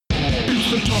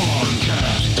The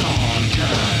Toncast,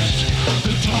 Toncast.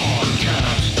 The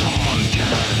Toncast,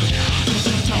 Toncast. The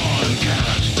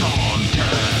Toncast,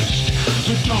 Toncast.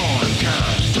 The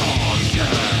Toncast,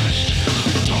 Toncast.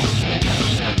 The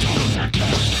Toncast,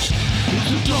 Toncast. It's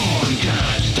the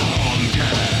Toncast,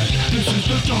 Toncast. This is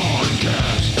the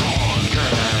Toncast,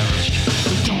 Toncast.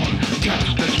 The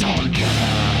Toncast, the Toncast.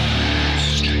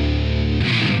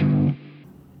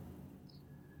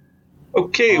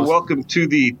 Okay, welcome to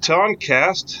the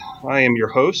Toncast. I am your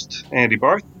host, Andy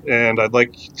Barth, and I'd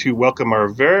like to welcome our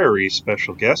very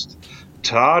special guest,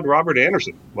 Todd Robert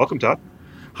Anderson. Welcome, Todd.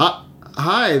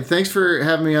 Hi, thanks for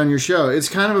having me on your show. It's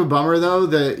kind of a bummer, though,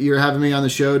 that you're having me on the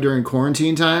show during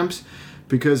quarantine times,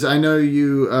 because I know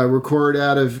you record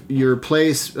out of your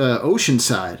place,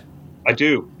 Oceanside. I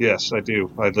do, yes, I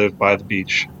do. I live by the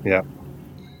beach, yeah.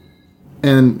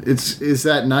 And is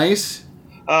that nice?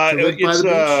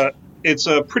 It's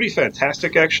pretty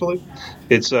fantastic, actually.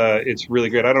 It's really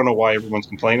great. I don't know why everyone's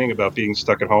complaining about being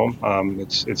stuck at home.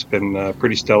 It's been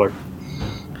pretty stellar,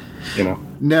 you know.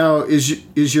 Now,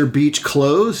 is your beach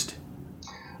closed?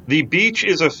 The beach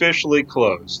is officially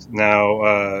closed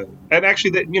now, and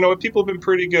actually, people have been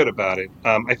pretty good about it.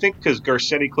 I think because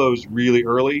Garcetti closed really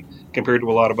early compared to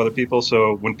a lot of other people,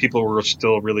 so when people were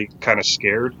still really kind of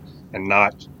scared and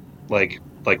not like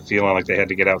feeling like they had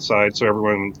to get outside, so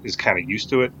everyone is kind of used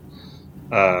to it.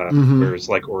 Whereas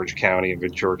like Orange County and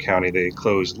Ventura County, they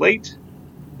closed late,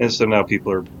 and so now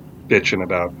people are bitching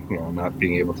about not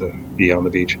being able to be on the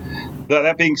beach.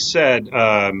 That being said,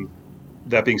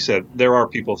 there are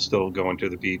people still going to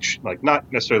the beach, like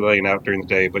not necessarily laying out during the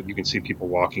day, but you can see people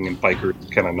walking and bikers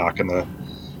kind of knocking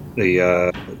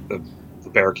the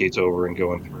barricades over and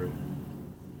going through.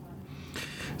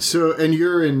 So, and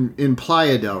you're in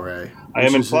Playa del Rey. I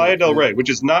am in Playa del Rey, which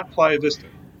is not Playa Vista.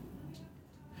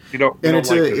 It's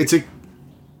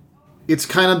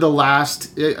kind of the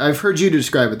last. I've heard you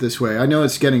describe it this way. I know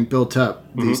it's getting built up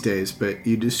these days, but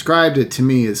you described it to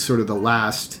me as sort of the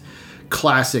last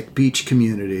classic beach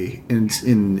community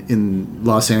in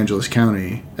Los Angeles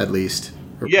County, at least,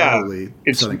 or probably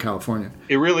Southern California.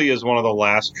 It really is one of the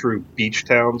last true beach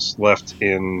towns left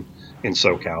in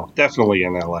SoCal. Definitely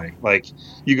in LA. Like,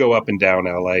 you go up and down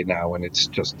LA now, and it's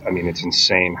just, it's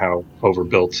insane how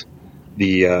overbuilt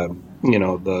the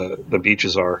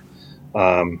beaches are,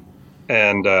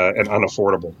 and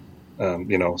unaffordable.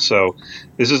 So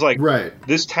this is like,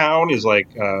 this town is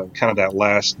like kind of that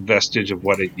last vestige of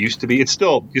what it used to be. You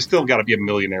still got to be a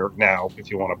millionaire now if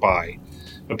you want to buy,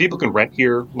 but people can rent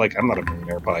here. Like, I'm not a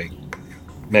millionaire by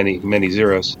many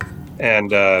zeros,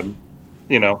 and I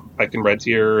can rent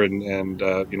here, and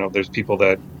there's people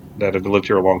that have lived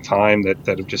here a long time that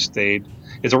have just stayed.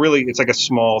 It's like a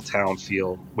small town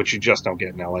feel, which you just don't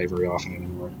get in LA very often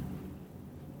anymore.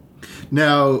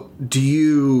 Now, do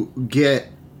you get,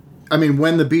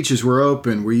 when the beaches were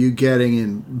open, were you getting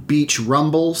in beach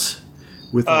rumbles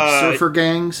with surfer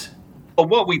gangs? Well,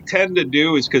 what we tend to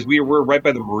do is, because we're right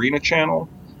by the Marina Channel,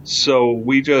 so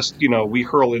we just, we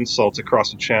hurl insults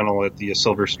across the channel at the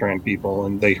Silver Strand people,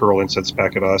 and they hurl insults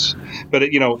back at us. But,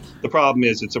 the problem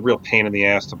is it's a real pain in the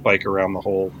ass to bike around the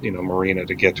whole, marina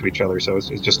to get to each other, so it's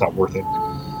just not worth it.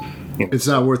 It's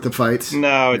not worth the fights?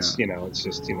 No, it's, it's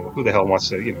just, who the hell wants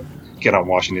to, get on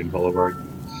Washington Boulevard?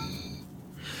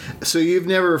 So you've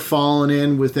never fallen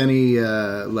in with any,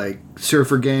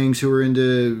 surfer gangs who are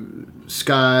into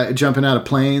jumping out of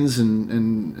planes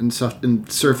and stuff, and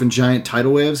surfing giant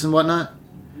tidal waves and whatnot?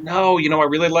 No, I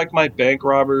really like my bank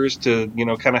robbers to,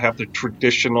 kind of have the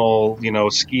traditional,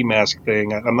 ski mask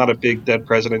thing. I'm not a big dead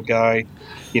president guy.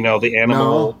 The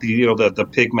animal, the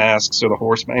pig masks or the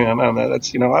horse man.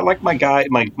 That's, I like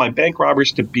my bank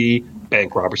robbers to be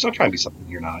bank robbers. Don't try and be something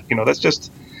you're not. That's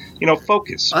just,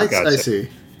 focus. I see.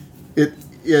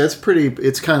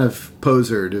 It's kind of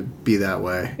poser to be that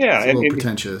way. Yeah. It's a little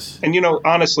pretentious. And,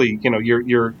 honestly,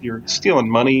 you're stealing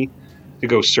money to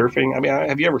go surfing.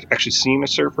 Have you ever actually seen a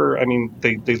surfer?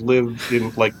 They live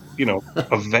in a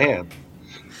van,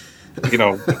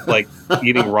 like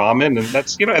eating ramen, and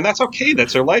that's, and that's okay.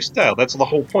 That's their lifestyle. That's the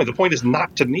whole point. The point is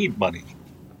not to need money.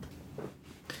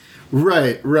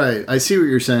 Right. I see what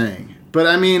you're saying.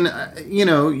 But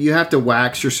you have to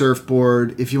wax your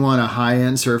surfboard. If you want a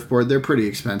high-end surfboard, they're pretty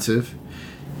expensive,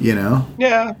 Yeah.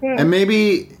 And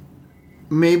maybe,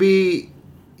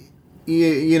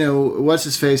 what's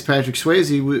his face, Patrick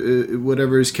Swayze,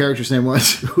 whatever his character's name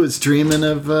was dreaming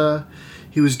of,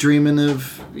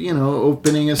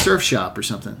 opening a surf shop or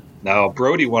something. No,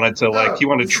 Brody wanted to, he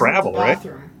wanted to travel, right?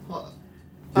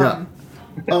 Yeah.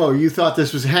 Oh, you thought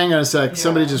this was... Hang on a sec. Yeah.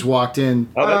 Somebody just walked in.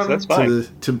 Oh, that's fine.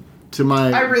 to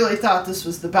my. I really thought this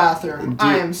was the bathroom.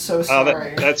 I am so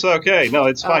sorry. That's okay. No,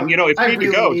 it's fine. If you need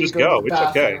to go, just go. It's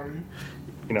okay.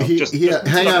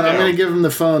 Hang on. I'm going to give him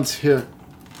the phones here.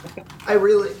 I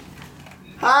really.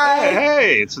 Hi.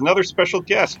 Hey, it's another special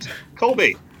guest,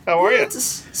 Colby. How are you? It's a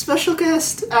special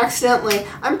guest. Accidentally.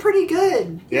 I'm pretty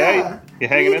good. Yeah. You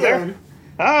hanging in there?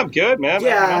 I'm good, man.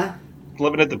 Yeah.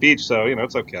 Living at the beach, so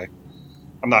it's okay.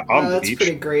 I'm not on the beach. That's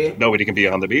pretty great. Nobody can be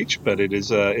on the beach, but it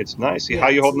is. It's nice. Yeah, how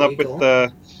you holding up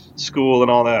with school and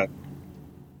all that?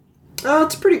 Oh,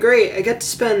 it's pretty great. I get to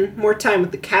spend more time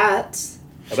with the cats.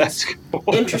 Oh, that's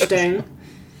cool. Interesting.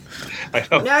 I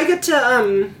know. Now I get to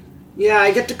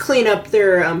I get to clean up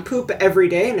their poop every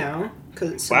day now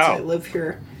since I live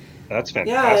here. That's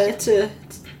fantastic. Yeah,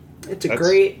 it's a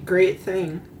great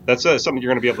thing. That's something you're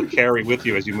going to be able to carry with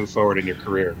you as you move forward in your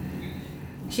career.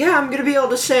 Yeah, I'm going to be able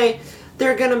to say,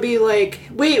 they're going to be like,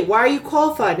 wait, why are you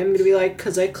qualified? I'm going to be like,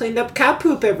 because I cleaned up cat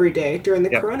poop every day during the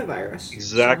coronavirus.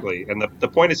 Exactly. So. And the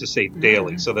point is to say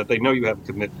daily so that they know you have a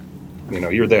commitment.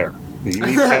 You're there. You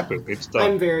need cat poop. It's done.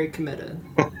 I'm very committed.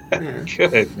 Yeah.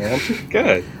 Good, man.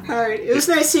 Good. All right. It was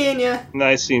nice seeing you.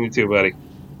 Nice seeing you too, buddy.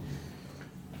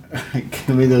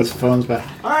 Give me those phones back.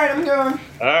 All right, I'm going.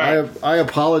 All right. I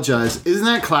apologize. Isn't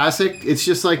that classic? It's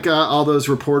just like all those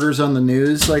reporters on the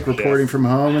news, like reporting from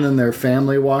home, and then their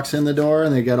family walks in the door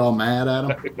and they get all mad at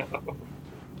them. I know.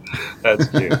 That's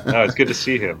cute. No, it's good to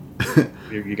see him.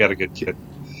 You got a good kid.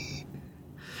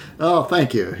 Oh,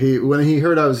 thank you. When he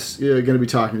heard I was going to be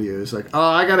talking to you, he was like, "Oh,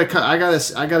 I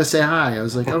gotta say hi." I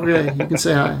was like, "Okay, you can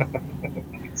say hi."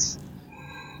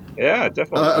 Yeah,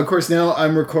 definitely. Of course, now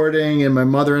I'm recording, and my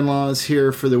mother-in-law is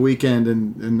here for the weekend,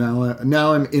 and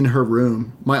now I'm in her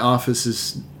room. My office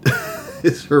is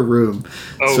is her room,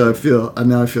 so I feel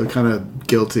kind of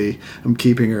guilty. I'm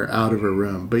keeping her out of her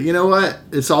room, but you know what?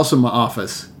 It's also my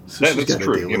office. So that's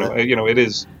true. It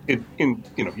is in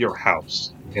your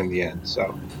house in the end.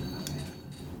 So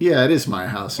yeah, it is my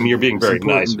house. I mean, you're being very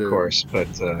nice, of course, but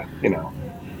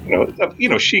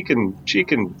she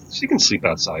can sleep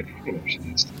outside. If she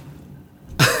needs to.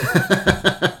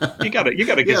 You got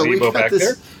a gazebo back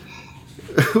there.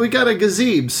 We got a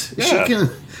gazebes. Yeah. She can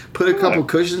put a couple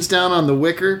cushions down on the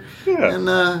wicker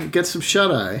and get some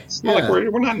shut eye. It's not like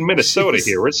we're not in Minnesota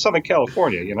here. We're in Southern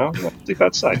California. Sleep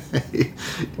outside.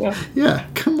 Yeah,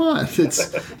 come on.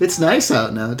 It's nice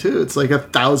out now too. It's like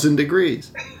 1,000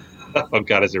 degrees. Oh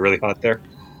God, is it really hot there?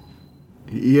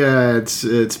 Yeah,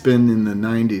 it's been in the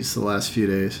 90s the last few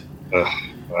days.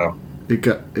 Wow.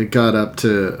 It got up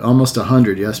to almost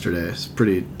 100 yesterday. It's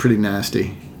pretty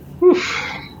nasty. Oof.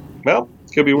 Well,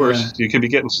 it could be worse. Yeah. You could be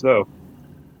getting snow.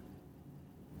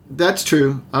 That's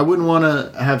true. I wouldn't want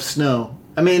to have snow.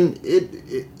 I mean,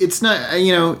 it's not.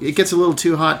 It gets a little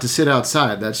too hot to sit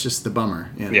outside. That's just the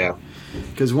bummer. Yeah.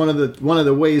 Because one of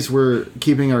the ways we're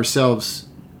keeping ourselves,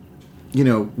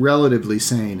 relatively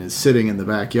sane is sitting in the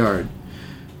backyard.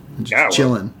 Just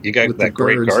chilling. You got that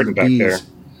great garden back there.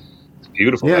 It's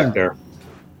beautiful back there.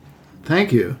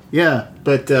 Thank you. Yeah,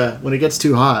 but when it gets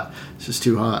too hot, it's just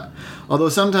too hot. Although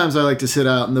sometimes I like to sit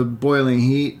out in the boiling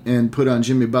heat and put on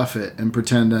Jimmy Buffett and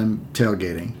pretend I'm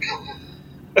tailgating.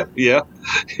 Yeah.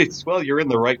 You're in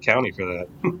the right county for that.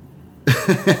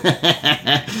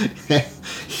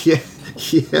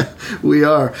 Yeah, we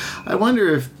are. I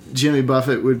wonder if Jimmy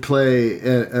Buffett would play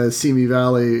at Simi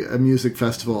Valley Music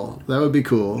Festival. That would be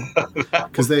cool.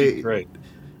 Because great.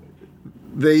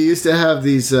 They used to have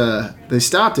these. They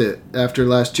stopped it after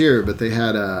last year, but they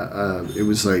had it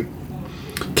was like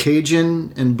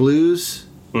Cajun and Blues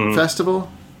Festival,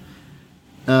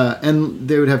 and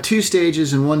they would have two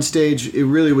stages. And one stage, it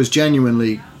really was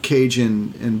genuinely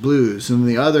Cajun and Blues, and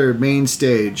the other main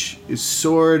stage is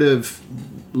sort of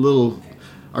little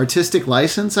artistic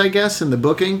license, I guess, in the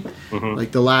booking. Mm-hmm.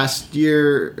 Like the last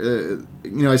year,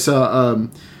 I saw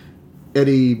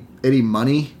Eddie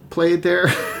Money played there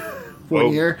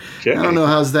one year. Okay. I don't know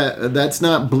how's that. That's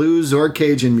not blues or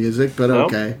Cajun music, but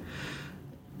okay.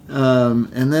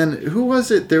 And then who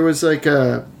was it? There was like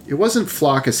it wasn't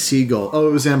Flock of Seagull. Oh,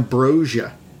 it was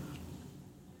Ambrosia.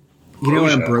 You know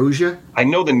Ambrosia? I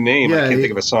know the name. I can't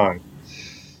think of a song.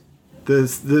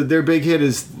 Their big hit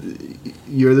is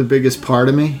 "You're the Biggest Part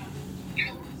of Me."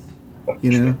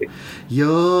 Okay.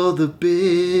 You're the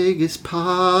biggest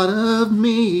part of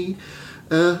me.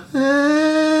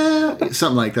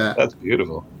 Something like that. That's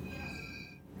beautiful.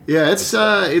 Yeah,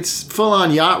 it's full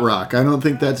on yacht rock. I don't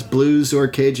think that's blues or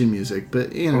Cajun music, but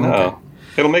okay.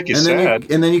 It'll make you sad.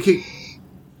 And then you keep.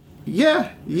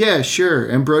 Yeah, sure.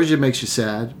 Ambrosia makes you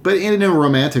sad, but in a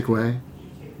romantic way.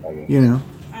 Yeah.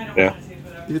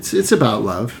 It's about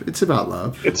love. It's about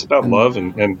love. It's about love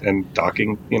and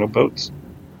docking, boats.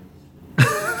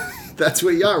 That's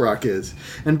what yacht rock is,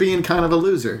 and being kind of a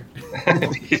loser.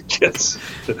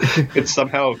 It's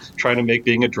somehow trying to make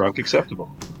being a drunk acceptable.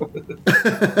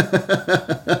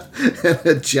 And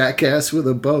a jackass with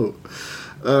a boat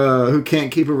who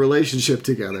can't keep a relationship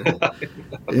together.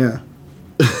 Yeah.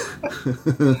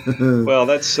 Well,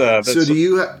 that's So do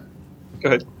you? Go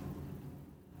ahead.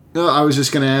 No, I was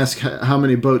just going to ask how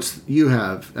many boats you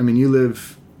have. I mean, you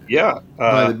live Yeah.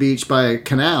 by the beach, by a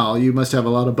canal. You must have a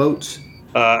lot of boats.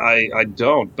 I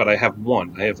don't, but I have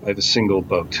one. I have a single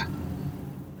boat.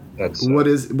 That's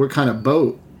What kind of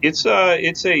boat? it's a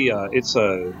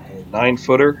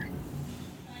 9-footer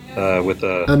with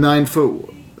A a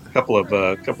 9-foot.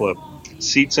 couple of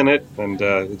seats in it, and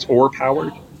it's oar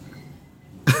powered.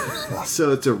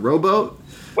 So it's a rowboat.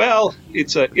 Well,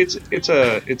 it's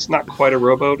not quite a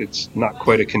rowboat. It's not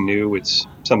quite a canoe. It's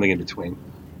something in between.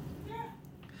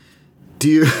 Do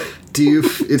you?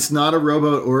 It's not a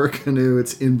rowboat or a canoe.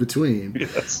 It's in between.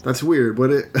 Yes, That's weird.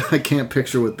 I can't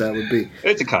picture what that would be.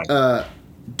 it's a kayak.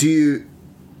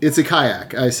 It's a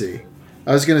kayak. I see.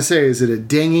 I was gonna say, is it a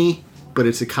dinghy? But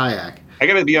it's a kayak. I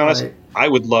gotta be honest. Right. I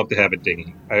would love to have a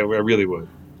dinghy. I really would.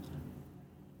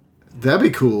 That'd be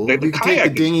cool. The You could take the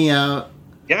kayak is- dinghy out.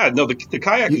 Yeah, no, the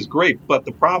kayak is great, but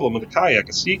the problem with the kayak,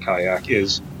 a sea kayak,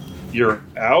 is you're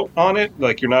out on it,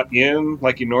 like you're not in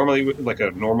like you normally would, like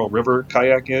a normal river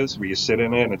kayak is, where you sit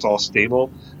in it and it's all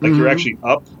stable. Like you're Mhm. actually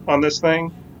up on this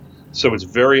thing, so it's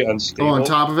very Oh, unstable. on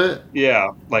top of it.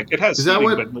 Yeah, like it has. Is that seating,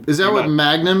 what? but Is that you're what not-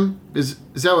 Magnum is?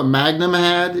 Is that what Magnum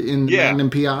had in Yeah. Magnum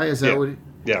PI? Is that Yeah. what?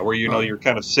 Yeah, where Oh. you're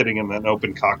kind of sitting in an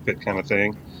open cockpit kind of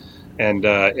thing, and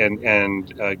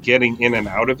getting in and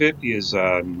out of it is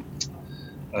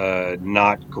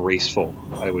not graceful.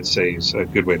 I would say is a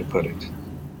good way to put it.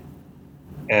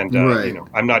 And Right.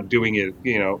 I'm not doing it,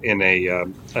 in a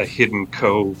hidden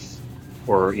cove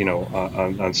or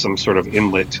on some sort of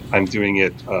inlet. I'm doing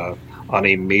it on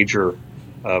a major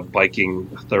biking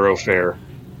thoroughfare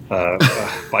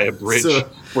by a bridge So-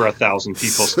 where 1,000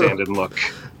 people so- stand and look.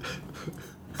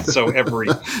 So I've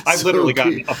So literally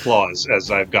gotten pe- applause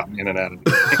as I've gotten in and out of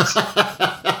these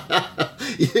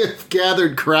things. You've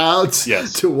gathered crowds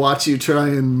Yes. to watch you try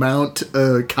and mount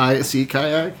a sea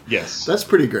kayak. Yes. That's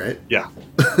pretty great. Yeah.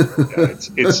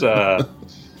 It's a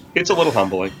little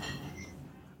humbling.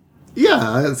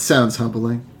 Yeah, that sounds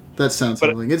humbling. That sounds But-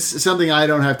 humbling. It's something I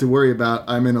don't have to worry about.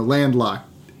 I'm in a landlocked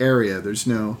area. There's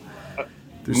no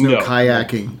No.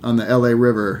 kayaking on the LA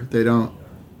River. They don't.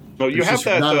 No, you There's have just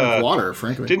that. not enough water,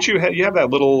 frankly. Didn't you have that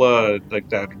little like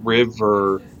that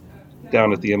river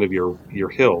down at the end of your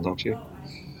hill? Don't you?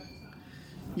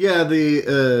 Yeah,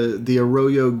 the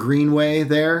Arroyo Greenway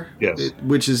there. Yes.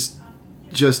 Which is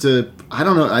just I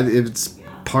don't know if it's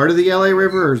part of the LA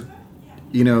River or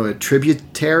a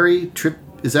tributary.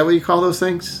 Is that what you call those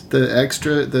things?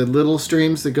 The little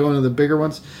streams that go into the bigger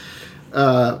ones.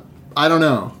 I don't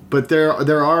know, but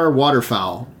there are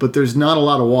waterfowl, but there's not a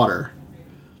lot of water.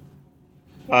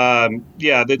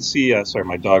 Yeah, I did see. Sorry,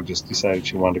 my dog just decided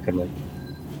she wanted to come in.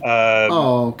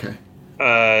 Oh, okay.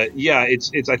 Yeah,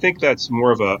 it's. I think that's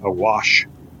more of a wash.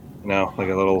 Like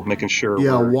a little making sure.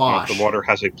 Yeah, where, wash. the water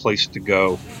has a place to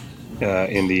go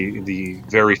in the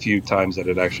very few times that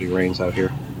it actually rains out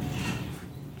here.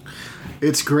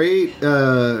 It's great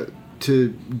to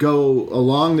go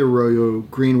along the Arroyo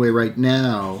Greenway right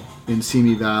now in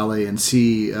Simi Valley and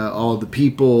see all the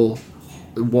people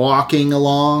walking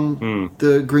along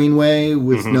the Greenway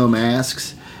with no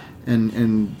masks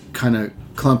and kind of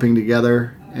clumping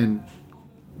together and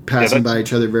passing by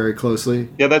each other very closely.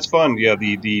 Yeah, that's fun. Yeah,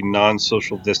 the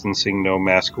non-social distancing, no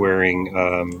mask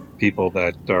wearing people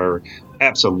that are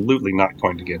absolutely not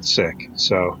going to get sick.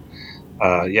 So,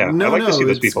 yeah, I like to see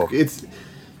those people.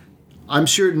 I'm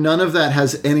sure none of that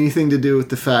has anything to do with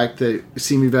the fact that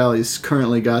Simi Valley's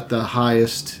currently got the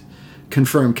highest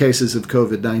confirmed cases of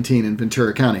COVID-19 in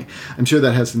Ventura County. I'm sure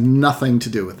that has nothing to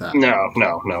do with that. No.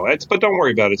 But don't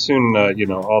worry about it. Soon,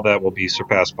 all that will be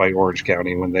surpassed by Orange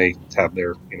County when they have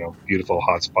their, beautiful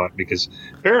hotspot. Because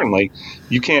apparently,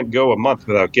 you can't go a month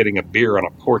without getting a beer on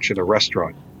a porch at a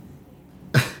restaurant.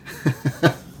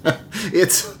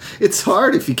 It's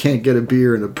hard if you can't get a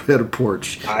beer at a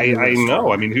porch. I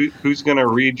know. I mean, who's going to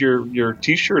read your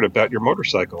T-shirt about your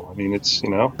motorcycle? I mean, it's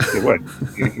what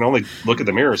you can only look at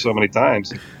the mirror so many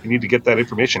times. You need to get that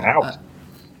information out.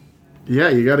 Yeah,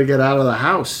 you got to get out of the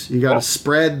house. You got to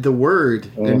spread the word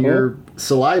and your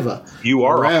saliva. You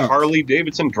are around. a Harley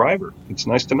Davidson driver. It's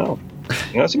nice to know.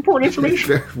 That's important information.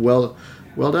 Very well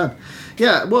done.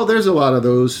 Yeah, well, there's a lot of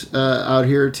those out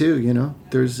here too.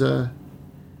 There's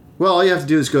well, all you have to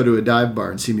do is go to a dive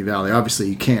bar in Simi Valley. Obviously,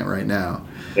 you can't right now.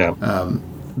 Yeah.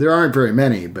 There aren't very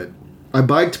many, but I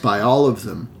biked by all of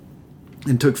them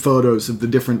and took photos of the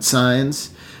different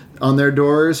signs on their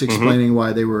doors explaining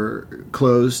why they were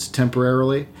closed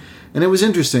temporarily. And it was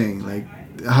interesting, like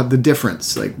how the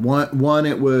difference. Like one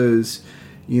it was,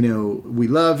 you know, we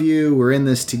love you, we're in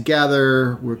this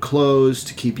together, we're closed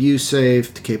to keep you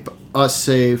safe, to keep us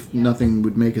safe. Nothing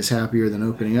would make us happier than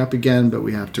opening up again, but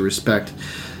we have to respect,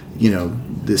 you know,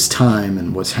 this time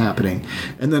and what's happening.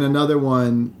 And then another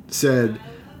one said,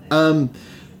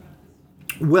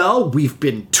 well, we've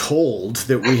been told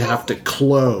that we have to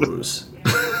close.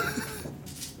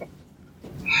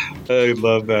 I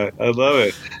love that. I love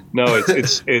it. No,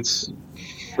 it's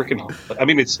freaking. I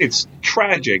mean, it's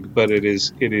tragic, but it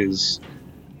is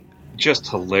just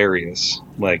hilarious.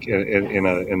 Like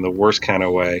in the worst kind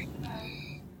of way.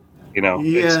 You know,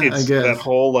 Yeah, it's I guess. that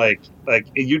whole like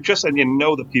you just, and you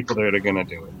know the people that are going to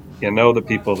do it. You know the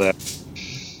people that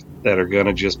are going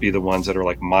to just be the ones that are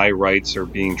like, my rights are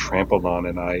being trampled on,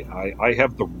 and I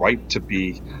have the right to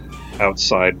be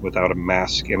outside without a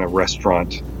mask in a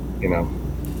restaurant. You know,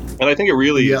 and I think it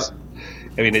really Yeah. is.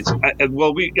 I mean,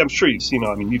 I'm sure you've seen.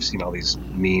 I mean, you've seen all these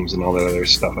memes and all that other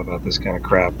stuff about this kind of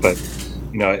crap. But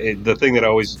you know, the thing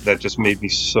that just made me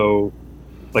so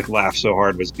like laugh so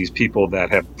hard was these people that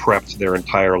have prepped their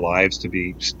entire lives to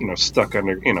be, you know, stuck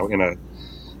under, you know,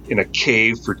 in a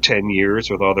cave for 10 years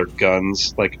with all their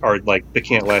guns, they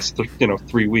can't last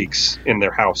 3 weeks in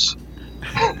their house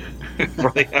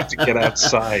before they have to get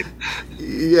outside.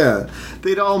 Yeah,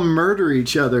 they'd all murder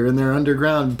each other in their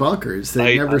underground bunkers.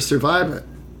 They'd never survive it.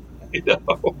 You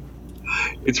know,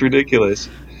 it's ridiculous.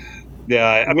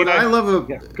 Yeah, I mean, I love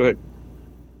yeah, go ahead.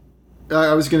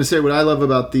 I was going to say what I love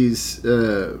about these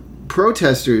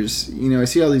protesters. You know, I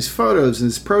see all these photos and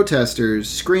these protesters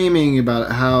screaming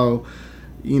about how,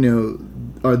 you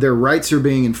know, their rights are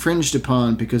being infringed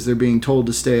upon because they're being told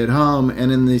to stay at home,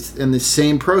 and the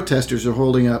same protesters are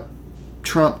holding up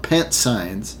Trump Pence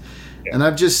signs, and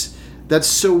that's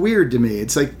so weird to me.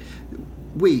 It's like,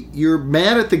 wait, you're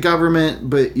mad at the government,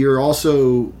 but you're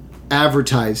also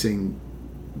advertising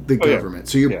the government.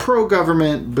 So you're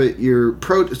pro-government, but you're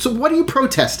pro. So what are you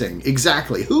protesting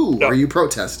exactly? Who are you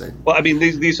protesting? Well, I mean,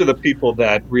 these are the people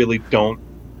that really don't.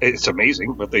 It's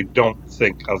amazing, but they don't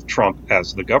think of Trump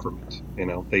as the government. You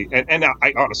know,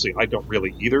 I honestly, I don't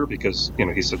really either, because, you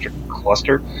know, he's such a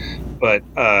cluster. But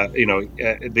you know,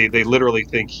 they literally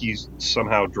think he's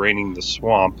somehow draining the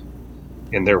swamp,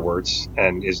 in their words,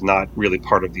 and is not really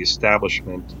part of the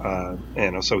establishment.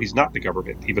 And so he's not the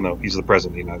government, even though he's the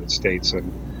president of the United States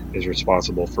and is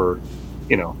responsible for,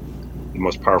 you know, the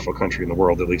most powerful country in the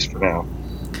world, at least for now.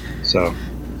 So,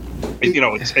 you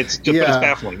know, it's just but it's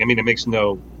baffling. I mean, it makes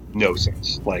no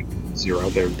sense. Like, zero.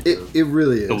 It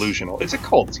really is delusional. It's a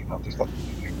cult, you know. There's nothing.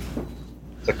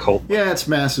 It's a cult. Yeah, it's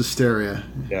mass hysteria.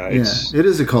 Yeah, it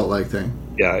is a cult-like thing.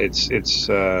 Yeah, it's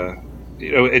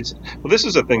you know, this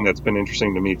is a thing that's been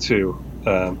interesting to me too.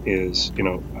 Is, you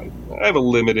know, I have a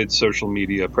limited social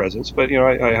media presence, but, you know,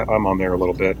 I'm on there a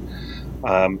little bit,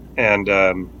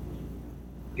 and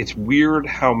it's weird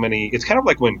how many. It's kind of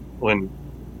like when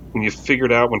you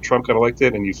figured out when Trump got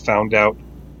elected and you found out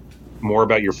more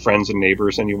about your friends and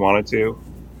neighbors than you wanted to.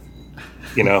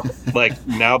 You know, like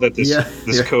now that this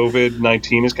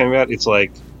COVID-19 is coming out, it's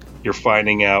like you're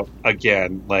finding out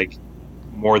again, like,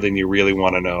 more than you really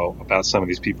want to know about some of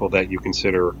these people that you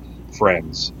consider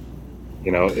friends.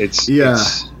 You know, it's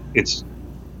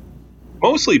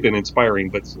mostly been inspiring,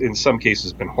 but in some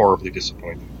cases been horribly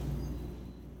disappointing.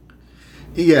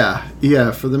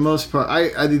 Yeah, for the most part.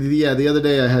 The other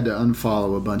day I had to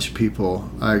unfollow a bunch of people.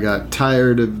 I got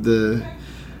tired of the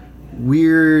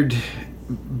weird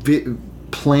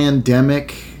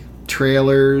plandemic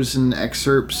trailers and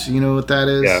excerpts. You know what that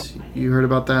is? Yeah. You heard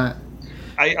about that?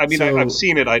 I mean, I've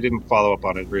seen it. I didn't follow up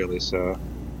on it really. So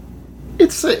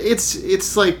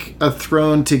it's like a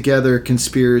thrown together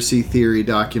conspiracy theory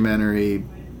documentary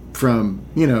from,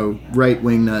 you know, right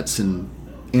wing nuts and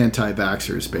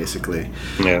anti-vaxxers, basically.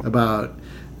 Yeah. About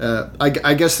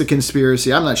I guess the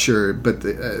conspiracy. I'm not sure, but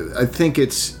I think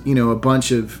it's, you know, a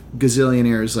bunch of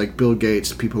gazillionaires like Bill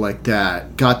Gates, people like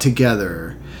that, got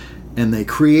together and they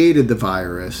created the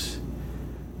virus,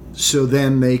 so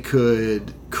then they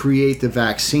could create the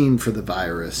vaccine for the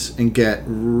virus and get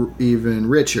even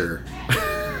richer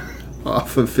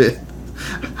off of it.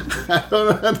 I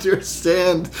don't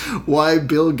understand why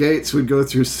Bill Gates would go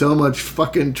through so much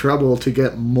fucking trouble to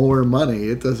get more money.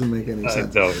 It doesn't make any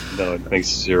sense. No, it makes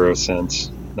zero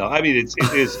sense. No, I mean, it's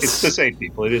the same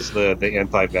people. It is the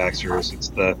anti-vaxxers. It's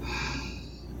the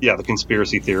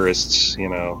conspiracy theorists, you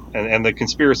know, and the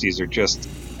conspiracies are just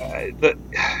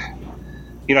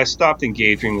I stopped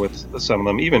engaging with some of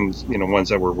them, even ones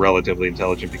that were relatively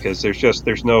intelligent, because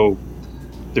there's no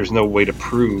way to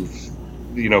prove,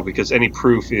 because any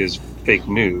proof is fake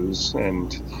news,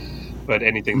 but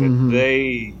anything that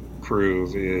they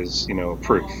prove is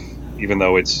proof, even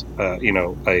though it's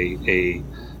a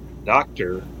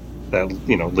doctor that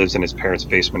lives in his parents'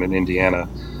 basement in Indiana,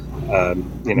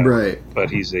 right. But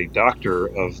he's a doctor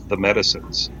of the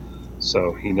medicines,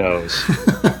 so he knows.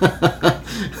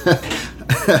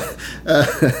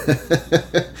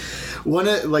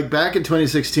 Back in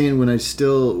 2016, when I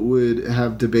still would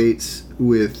have debates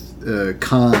with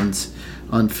cons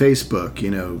on Facebook,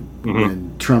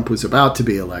 when Trump was about to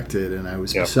be elected, and I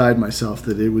was beside myself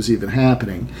that it was even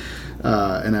happening,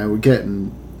 and I would get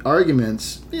in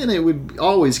arguments, and it would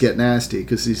always get nasty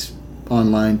because these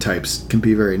online types can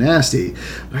be very nasty.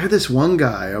 I had this one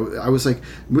guy, I was like,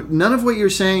 none of what you're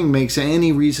saying makes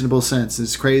any reasonable sense.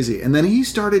 It's crazy. And then he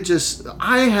started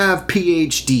I have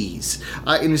PhDs.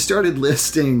 And he started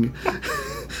listing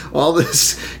all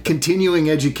this continuing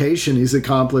education he's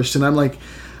accomplished. And I'm like,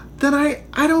 then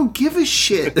I don't give a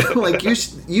shit. Like,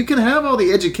 you can have all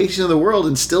the education in the world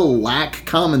and still lack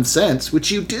common sense, which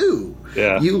you do.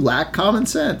 Yeah. You lack common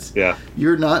sense. Yeah.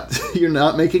 You're not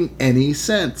making any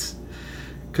sense.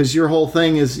 Because your whole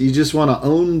thing is you just want to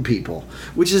own people,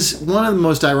 which is one of the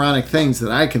most ironic things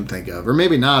that I can think of. Or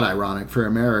maybe not ironic for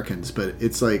Americans, but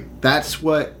it's like that's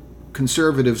what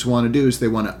conservatives want to do, is they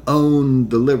want to own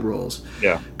the liberals.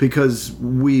 Yeah. Because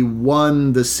we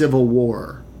won the Civil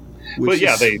War. Well,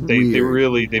 yeah, they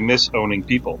really miss owning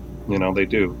people. They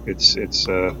do. It's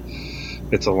a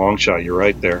long shot. You're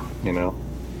right there.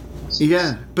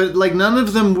 Yeah, but none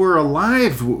of them were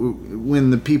alive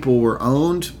when the people were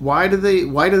owned. Why do they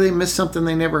miss something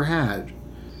they never had?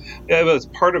 Yeah, but it's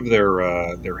part of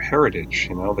their heritage.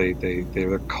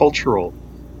 Their cultural,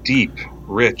 deep,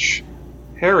 rich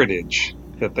heritage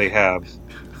that they have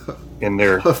in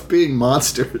their of being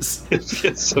monsters.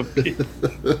 Yes,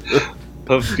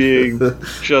 of being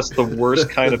just the worst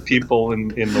kind of people in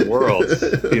the world,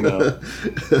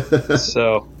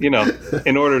 So,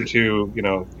 in order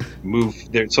to,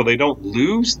 move there, so they don't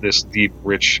lose this deep,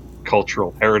 rich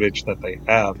cultural heritage that they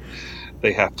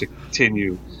have to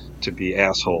continue to be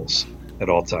assholes at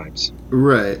all times.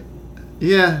 Right.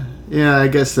 Yeah. Yeah, I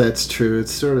guess that's true.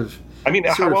 It's sort of... I mean,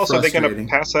 how else are they going to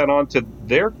pass that on to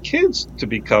their kids to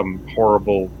become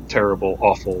horrible, terrible,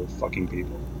 awful fucking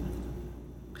people?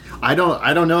 I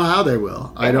don't know how they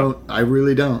will. I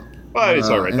really don't. Well, it's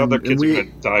all right. Other kids are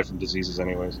going to die from diseases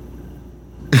anyways.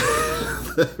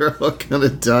 They're all going to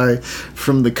die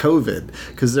from the COVID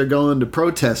because they're going to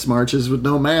protest marches with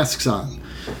no masks on.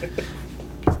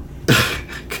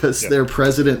 Because their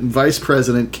president and vice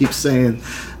president keep saying,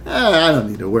 I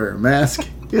don't need to wear a mask.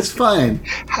 It's fine.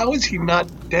 How is he not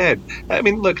dead? I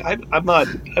mean, look, I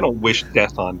don't wish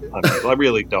death on people. I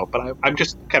really don't. But I'm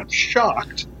just kind of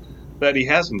shocked that he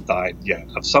hasn't died yet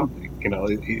of something.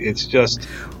 It's just...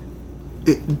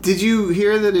 Did you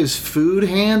hear that his food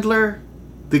handler,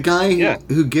 the guy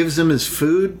who gives him his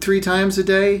food 3 times a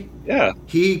day? Yeah.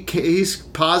 He's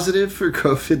positive for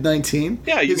COVID-19?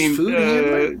 Yeah, you mean... food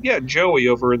handler? Yeah, Joey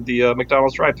over at the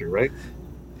McDonald's drive-thru, right?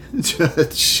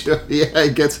 Yeah,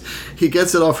 he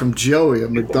gets it all from Joey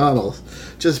at McDonald's.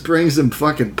 Just brings him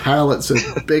fucking pallets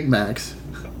of Big Macs.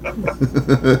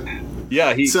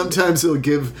 Yeah, sometimes he'll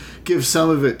give some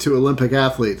of it to Olympic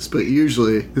athletes, but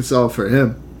usually it's all for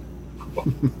him.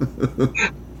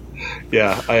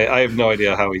 Yeah, I have no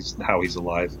idea how he's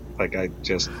alive. Like, I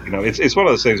just, it's one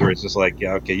of those things where it's just like,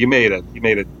 yeah, okay, you made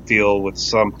a deal with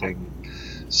something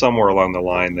somewhere along the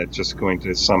line that's just going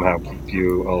to somehow keep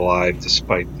you alive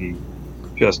despite the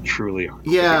just truly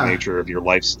horrific nature of your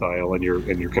lifestyle and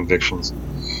your convictions.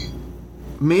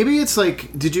 Maybe it's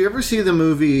like, did you ever see the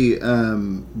movie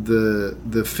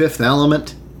The Fifth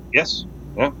Element? Yes.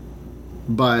 Yeah.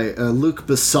 By Luc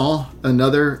Besson,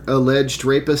 another alleged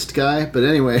rapist guy. But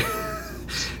anyway,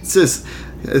 it's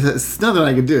nothing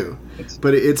I can do.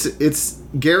 But it's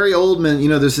Gary Oldman.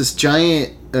 There's this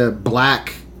giant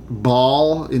black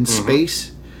ball in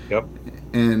space. Yep.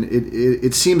 And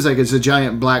it seems like it's a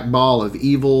giant black ball of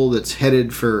evil that's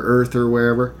headed for Earth or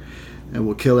wherever, and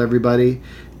will kill everybody.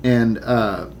 And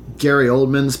Gary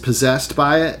Oldman's possessed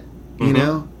by it, you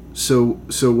know. So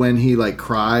when he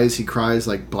cries, he cries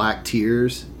like black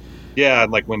tears. Yeah,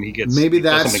 like when he does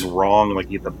something wrong, like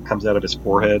that comes out of his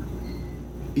forehead.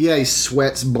 Yeah, he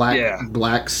sweats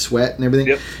black sweat and everything.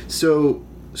 Yep. So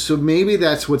maybe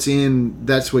that's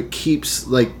what keeps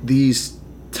these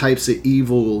types of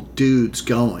evil dudes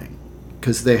going,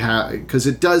 because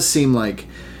it does seem like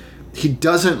he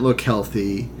doesn't look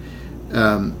healthy.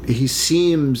 He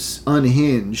seems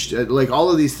unhinged. Like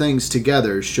all of these things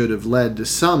together should have led to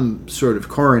some sort of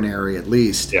coronary, at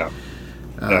least. Yeah.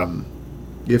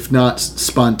 If not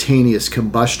spontaneous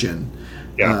combustion.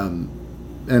 Yeah.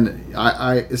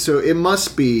 And so it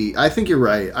must be. I think you're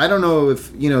right. I don't know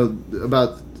if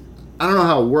about. I don't know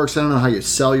how it works. I don't know how you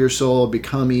sell your soul,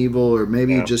 become evil, or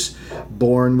maybe you're just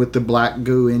born with the black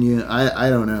goo in you.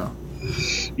 I don't know.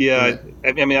 Yeah.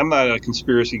 I mean, I'm not a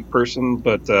conspiracy person,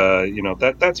 but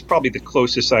that's probably the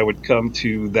closest I would come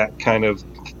to that kind of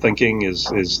thinking.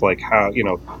 Is like how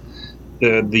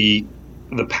the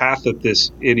path that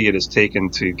this idiot has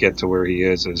taken to get to where he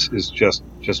is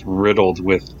just riddled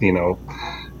with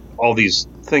all these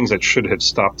things that should have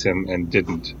stopped him and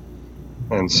didn't.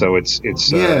 And so it's and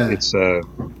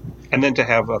then to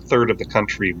have a third of the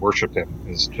country worship him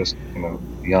is just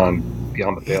beyond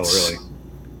the pale, really.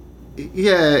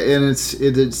 Yeah, and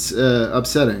it's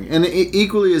upsetting, and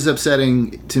equally as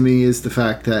upsetting to me is the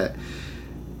fact that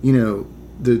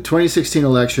the 2016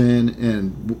 election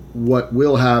and what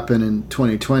will happen in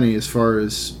 2020, as far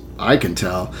as I can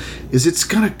tell, is it's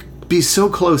gonna be so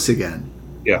close again.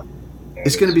 Yeah,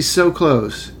 it's gonna be so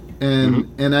close,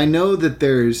 and I know that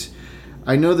there's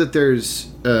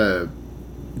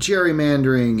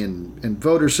gerrymandering and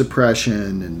voter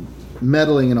suppression and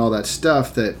meddling and all that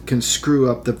stuff that can screw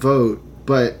up the vote,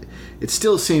 but it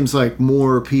still seems like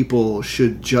more people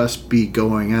should just be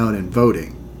going out and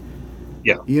voting.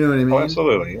 Yeah. You know what I mean? Oh,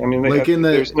 absolutely. I mean,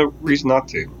 there's no reason not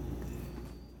to.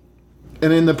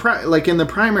 And in the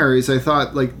primaries, I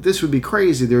thought like this would be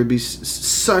crazy. There would be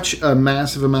such a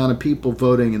massive amount of people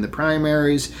voting in the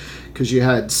primaries because you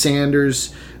had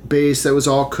Sanders' base that was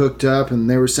all cooked up, and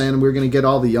they were saying we're going to get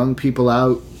all the young people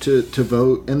out to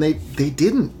vote, and they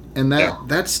didn't. And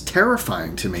that's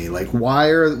terrifying to me. Like, why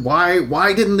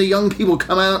didn't the young people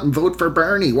come out and vote for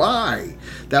Bernie? Why?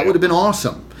 That would have been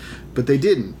awesome, but they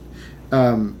didn't.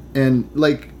 And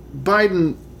like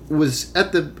Biden was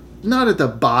not at the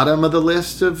bottom of the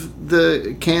list of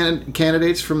the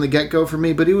candidates from the get-go for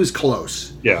me, but he was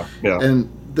close. Yeah. And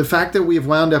the fact that we've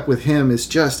wound up with him is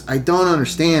just, I don't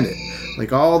understand it.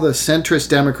 Like all the centrist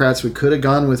Democrats we could have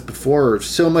gone with before are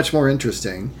so much more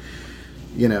interesting,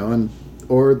 and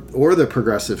or the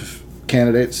progressive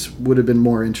candidates would have been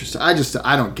more interesting. I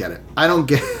don't get it. I don't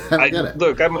get it.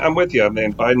 Look, I'm with you,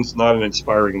 man. Biden's not an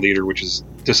inspiring leader, which is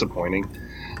disappointing.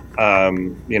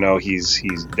 He's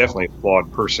definitely a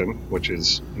flawed person, which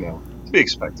is, to be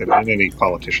expected. I mean, any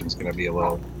politician's going to be a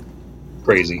little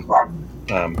crazy.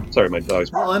 Sorry, my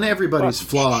dog's... Well, and everybody's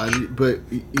flawed, but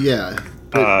yeah.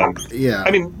 Yeah.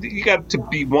 I mean, you got to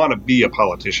want to be a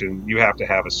politician. You have to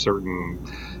have a certain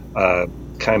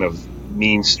kind of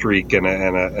mean streak and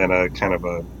a kind of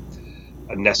a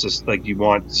like you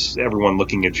want everyone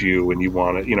looking at you, and you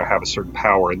want to have a certain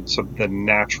power. And so the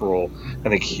natural, I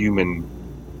think, human,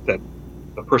 that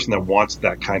the person that wants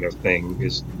that kind of thing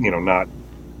is not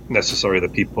necessarily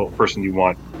the person you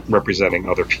want representing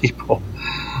other people.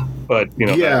 But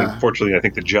unfortunately, I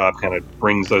think the job kind of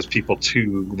brings those people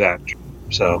to that.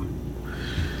 So,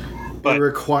 but it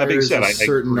requires said, a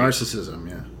certain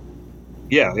narcissism.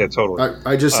 Yeah, totally.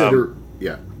 I just said,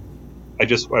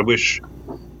 I wish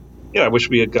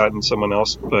we had gotten someone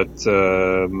else. But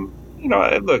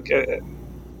look,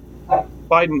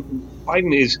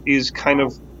 Biden is kind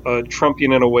of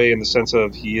Trumpian in a way, in the sense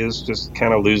of he is just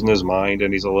kind of losing his mind,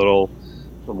 and he's a little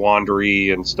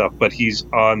wandery and stuff, but he's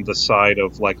on the side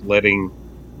of like letting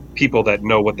people that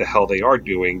know what the hell they are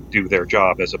doing do their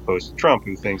job, as opposed to Trump,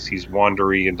 who thinks he's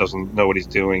wandery and doesn't know what he's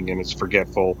doing and is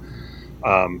forgetful,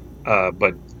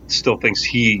 but still thinks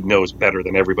he knows better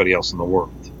than everybody else in the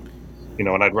world. And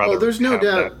I'd rather. Well, there's no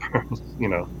doubt.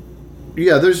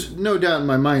 Yeah, there's no doubt in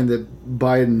my mind that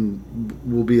Biden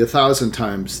will be 1,000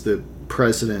 times the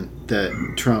president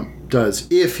that Trump does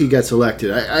if he gets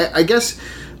elected. I guess.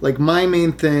 Like my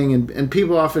main thing, and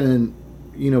people often,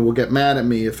 will get mad at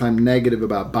me if I'm negative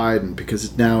about Biden,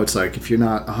 because now it's like if you're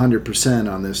not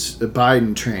 100% on this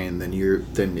Biden train, then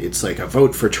it's like a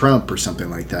vote for Trump or something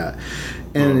like that.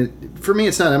 And for me,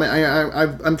 it's not. I mean,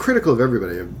 I'm critical of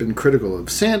everybody. I've been critical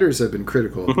of Sanders. I've been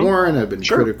critical of Warren. I've been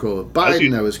critical of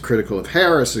Biden. I was critical of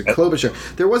Harris and Klobuchar.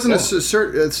 There wasn't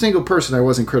a single person I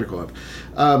wasn't critical of.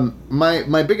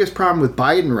 My biggest problem with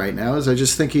Biden right now is I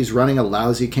just think he's running a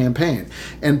lousy campaign.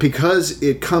 And because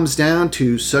it comes down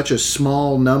to such a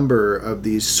small number of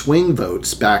these swing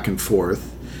votes back and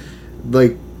forth,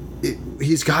 like,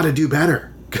 he's got to do better.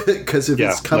 Because if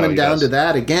it's coming down to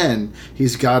that again,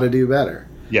 he's got to do better.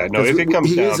 Yeah, no, if it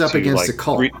comes down up to against like a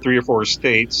cult. three or four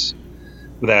states,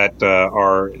 that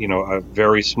are, a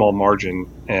very small margin,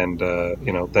 and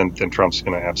then Trump's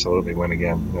going to absolutely win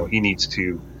again. He needs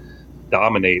to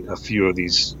dominate a few of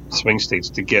these swing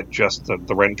states to get just the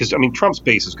right. Because Trump's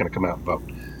base is going to come out and vote.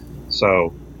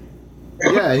 So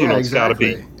yeah, it's got to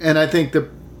exactly. be. And I think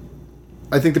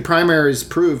the primaries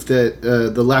proved that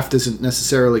the left isn't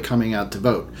necessarily coming out to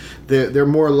vote. They're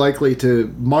more likely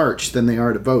to march than they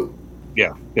are to vote.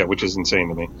 Yeah, which is insane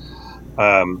to me.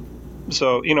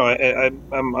 So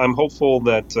I'm hopeful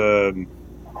that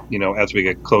as we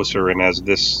get closer and as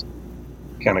this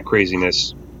kind of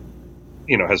craziness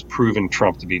has proven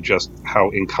Trump to be just how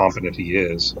incompetent he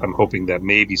is, I'm hoping that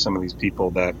maybe some of these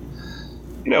people that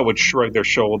would shrug their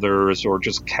shoulders or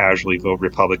just casually vote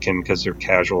Republican because they're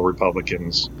casual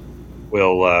Republicans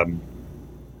will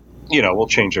will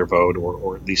change their vote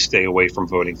or at least stay away from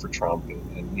voting for Trump,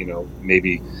 and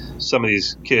maybe some of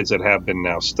these kids that have been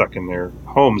now stuck in their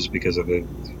homes because of the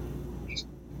just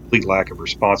complete lack of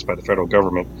response by the federal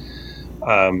government,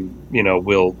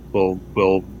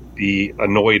 will be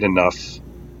annoyed enough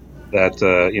that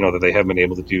that they haven't been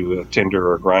able to do a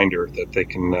Tinder or Grindr, that they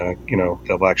can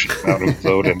they'll actually come out and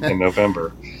vote in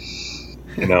November.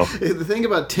 The thing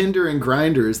about Tinder and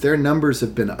Grindr is their numbers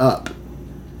have been up.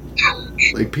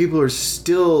 Like people are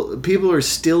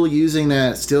still using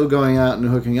that, still going out and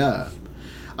hooking up.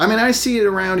 I see it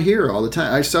around here all the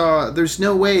time. There's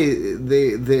no way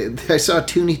I saw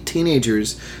two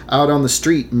teenagers out on the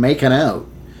street making out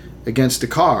against a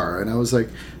car, and I was like,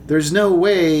 there's no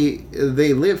way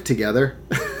they live together.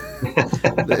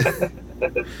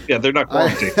 Yeah, they're not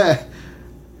quarantined.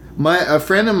 A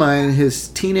friend of mine, his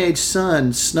teenage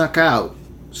son snuck out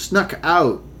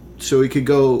so he could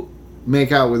go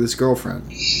make out with his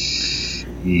girlfriend.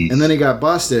 And then he got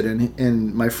busted,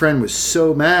 and my friend was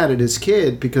so mad at his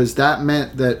kid because that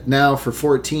meant that now for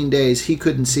 14 days he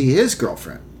couldn't see his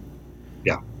girlfriend.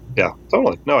 Yeah,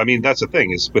 totally. No, that's the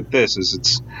thing is with this is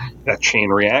it's that chain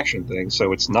reaction thing.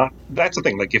 So it's not, that's the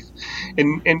thing. Like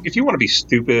if you want to be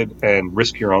stupid and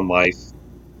risk your own life,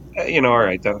 all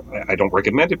right, I don't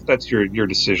recommend it, but that's your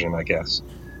decision, I guess.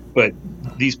 But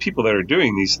these people that are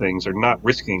doing these things are not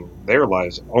risking their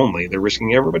lives only. They're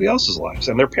risking everybody else's lives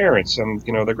and their parents and,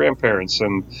 their grandparents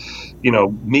and,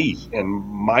 me and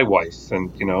my wife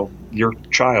and, your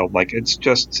child. Like, it's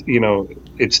just,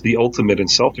 it's the ultimate in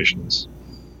selfishness.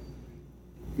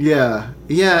 Yeah.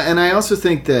 And I also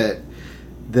think that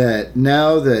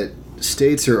now that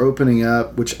states are opening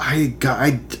up, which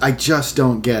I just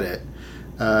don't get it.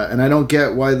 And I don't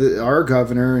get why our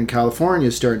governor in California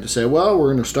is starting to say, well,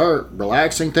 we're going to start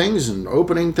relaxing things and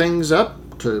opening things up.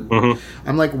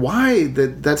 I'm like, why?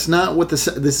 That's not what this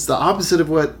is the opposite of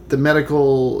what the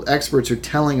medical experts are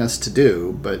telling us to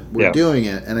do, but we're doing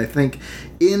it. And I think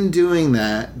in doing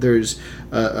that, there's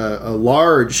a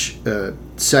large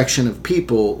section of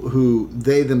people who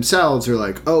they themselves are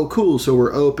like, oh, cool, so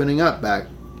we're opening up back.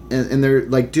 And they're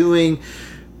like doing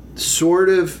sort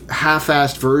of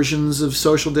half-assed versions of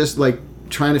social like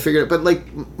trying to figure it out. But like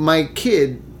my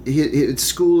kid, it's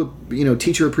school,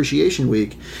 teacher appreciation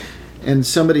week, and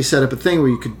somebody set up a thing where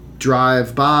you could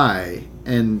drive by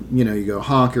and you go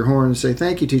honk your horn and say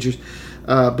thank you, teachers.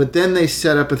 But then they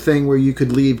set up a thing where you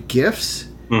could leave gifts.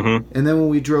 And then when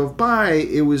we drove by,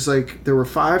 it was like there were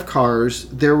 5 cars.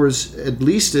 There was at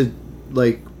least a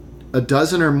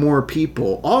dozen or more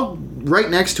people, all right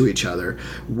next to each other,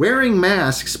 wearing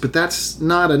masks, but that's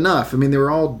not enough. They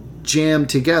were all jammed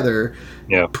together,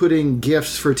 putting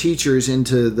gifts for teachers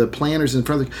into the planners in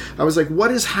front of them. I was like,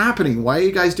 what is happening? Why are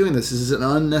you guys doing this? This is an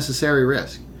unnecessary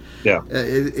risk. Yeah.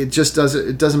 It just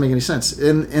doesn't make any sense.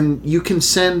 And you can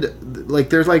send,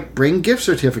 they're like, bring gift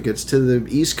certificates to the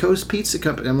East Coast Pizza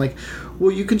Company. I'm like,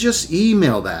 well, you can just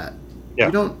email that. Yeah.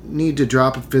 You don't need to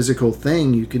drop a physical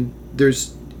thing. You can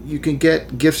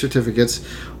get gift certificates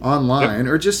online,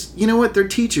 or just, they're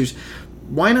teachers.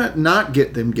 Why not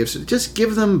get them gifts? Just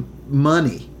give them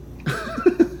money.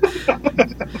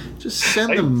 Just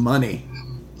send them money.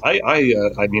 I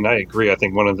agree. I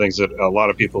think one of the things that a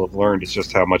lot of people have learned is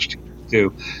just how much to do,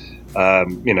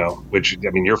 which,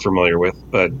 you're familiar with,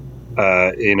 but,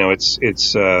 I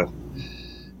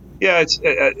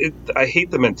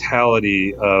hate the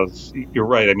mentality of, you're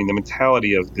right. The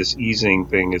mentality of this easing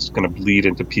thing is going to bleed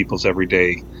into people's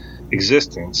everyday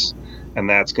existence. And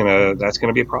that's going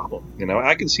to be a problem.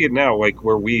 I can see it now, like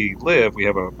where we live, we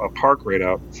have a park right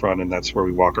out front, and that's where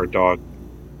we walk our dog.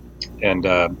 And,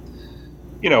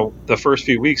 the first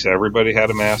few weeks, everybody had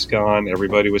a mask on,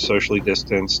 everybody was socially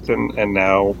distanced. And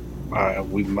now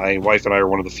my wife and I are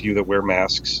one of the few that wear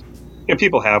masks.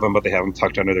 People have them, but they have them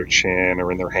tucked under their chin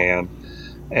or in their hand.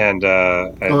 And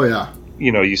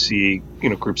you see,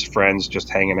 groups of friends just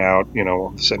hanging out,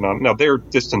 sitting on. Now they're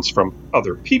distanced from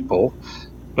other people,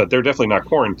 but they're definitely not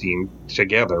quarantined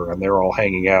together, and they're all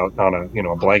hanging out on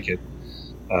a blanket,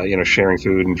 sharing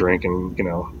food and drink, and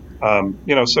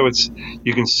so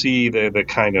you can see the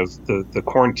kind of the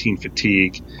quarantine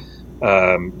fatigue,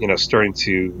 starting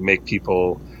to make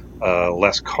people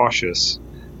less cautious.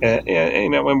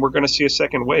 And we're going to see a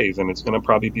second wave, and it's going to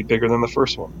probably be bigger than the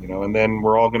first one, and then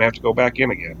we're all going to have to go back in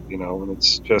again, and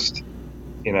it's just,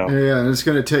 Yeah, and it's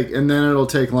going to take, and then it'll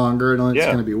take longer, and it's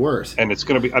going to be worse. And it's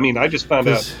going to be, I just found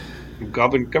out,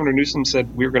 Governor Newsom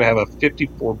said we're going to have a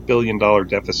 $54 billion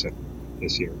deficit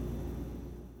this year.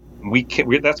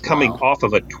 That's coming off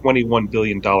of a $21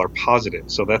 billion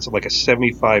positive, so that's like a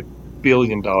 $75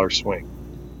 billion swing.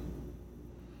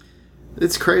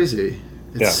 It's crazy.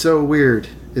 It's so weird.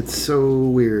 It's so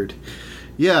weird.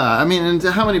 Yeah, I mean, and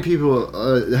how many people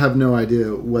have no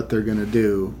idea what they're going to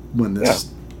do when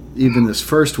even this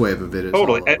first wave of it is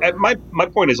totally. all over. And my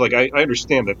point is, like, I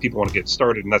understand that people want to get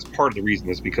started, and that's part of the reason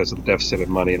is because of the deficit of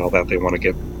money and all that. They want to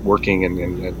get working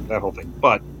and that whole thing.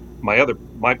 But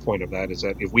my point of that is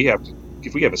that if we have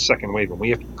a second wave and we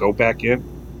have to go back in,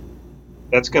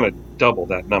 that's going to double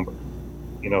that number.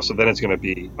 So then it's going to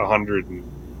be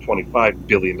 $125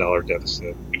 billion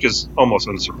deficit, which is almost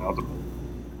unsurmountable.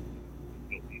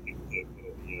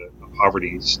 A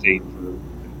poverty state for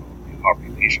a poverty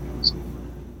nation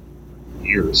for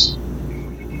years.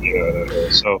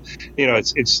 So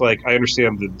it's like I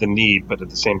understand the need, but at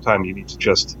the same time you need to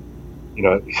just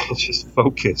just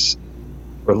focus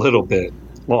for a little bit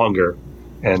longer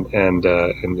and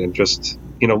just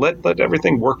let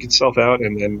everything work itself out,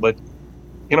 and then let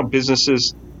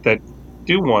businesses that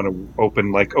do want to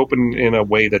open in a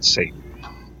way that's safe.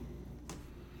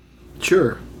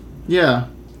 Sure. Yeah.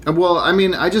 Well, I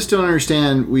mean, I just don't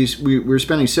understand. We're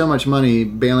spending so much money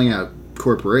bailing out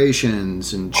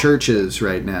corporations and churches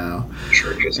right now.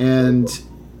 Churches. And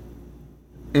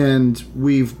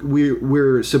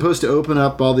we're supposed to open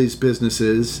up all these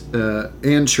businesses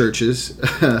and churches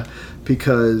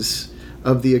because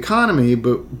of the economy,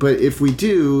 but if we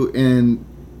do and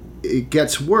it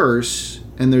gets worse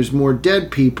and there's more dead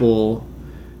people,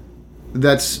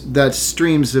 that's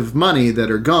streams of money that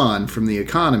are gone from the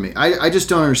economy. I just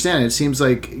don't understand. It seems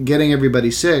like getting everybody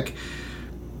sick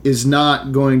is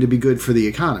not going to be good for the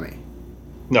economy.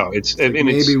 No,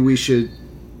 maybe we should.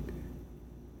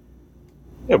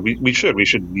 Yeah, we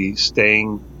should be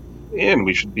staying in.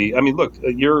 We should be. I mean, look,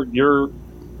 you're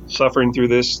suffering through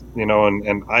this, and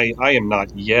I am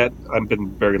not yet. I've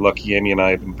been very lucky. Amy and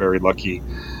I have been very lucky.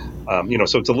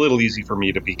 So it's a little easy for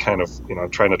me to be kind of,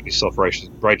 trying not to be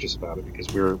self-righteous about it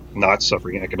because we're not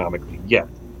suffering economically yet.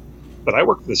 But I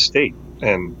work for the state,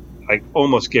 and I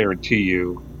almost guarantee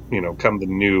you, come the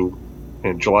new,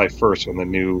 July 1st when the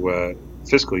new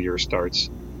fiscal year starts,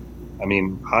 I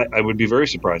mean, I would be very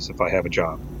surprised if I have a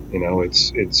job.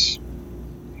 It's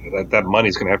that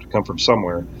money's going to have to come from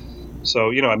somewhere. So,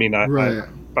 Right.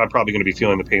 I'm probably going to be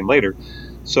feeling the pain later.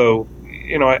 So,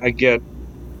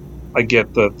 I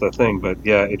get the thing, but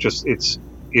yeah, it's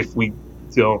if we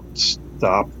don't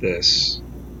stop this,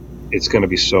 it's going to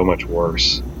be so much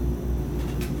worse.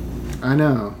 I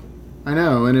know,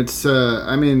 and it's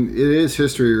it is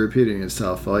history repeating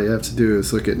itself. All you have to do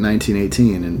is look at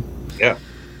 1918 and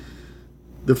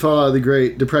the fall of the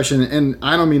Great Depression. And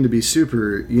I don't mean to be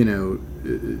super,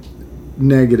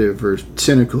 negative or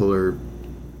cynical or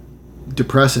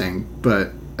depressing,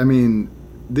 but I mean,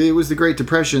 it was the Great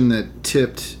Depression that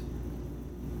tipped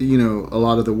a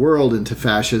lot of the world into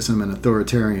fascism and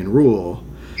authoritarian rule.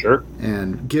 Sure.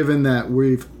 And given that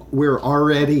we're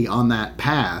already on that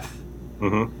path,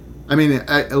 mm-hmm. I mean,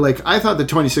 I thought the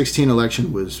 2016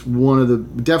 election was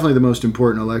definitely the most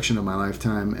important election of my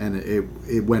lifetime, and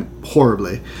it went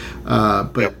horribly.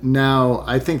 But now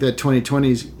I think that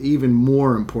 2020 is even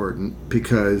more important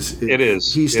because it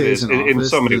is. He stays in office in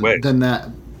so many ways. Then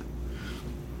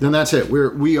that's it.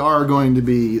 We are going to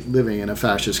be living in a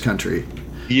fascist country.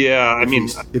 Yeah,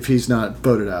 if he's not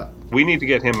voted out, we need to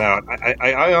get him out.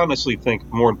 I honestly think,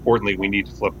 more importantly, we need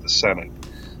to flip the Senate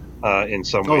in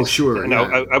some ways. Oh, sure. Now,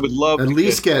 yeah. I would love at to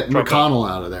least get McConnell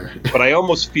out of there. But I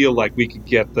almost feel like we could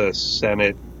get the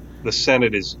Senate. The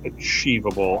Senate is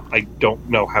achievable. I don't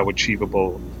know how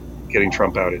achievable getting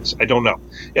Trump out is. I don't know.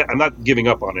 Yeah, I'm not giving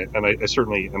up on it, and I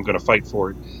certainly am going to fight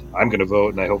for it. I'm going to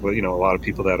vote, and I hope a lot of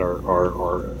people that are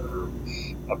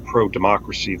a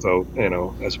pro-democracy vote,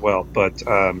 as well. But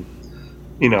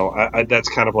that's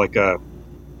kind of like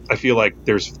I feel like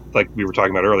there's, like we were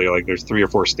talking about earlier, like there's 3 or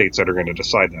 4 states that are going to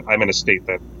decide that. I'm in a state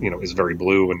that is very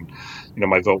blue, and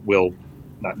my vote will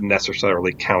not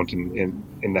necessarily count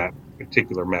in that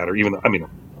particular matter. Even though, I mean,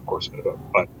 of course,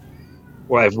 but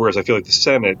whereas I feel like the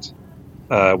Senate,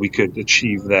 we could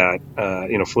achieve that.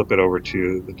 Flip it over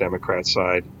to the Democrat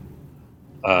side,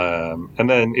 and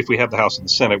then if we have the House and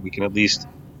the Senate, we can at least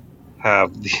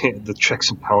have the checks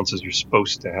and balances you're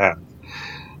supposed to have.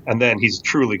 And then he's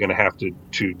truly going to have to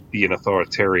be an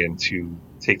authoritarian to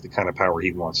take the kind of power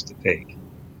he wants to take.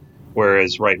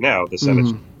 Whereas right now, the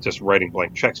Senate's just writing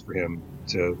blank checks for him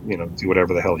to, do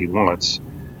whatever the hell he wants.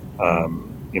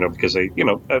 Because they,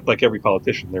 like every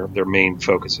politician, their main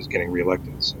focus is getting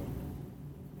reelected. So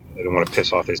they don't want to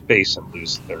piss off his base and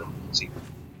lose their seat.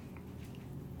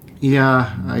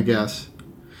 Yeah, I guess.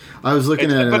 I was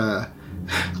looking at.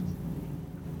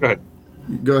 Go ahead.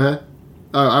 Go ahead.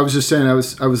 I was just saying. I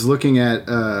was looking at.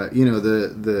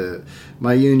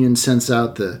 My union sends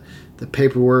out the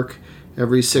paperwork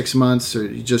every 6 months, or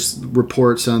just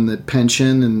reports on the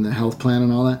pension and the health plan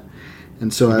and all that.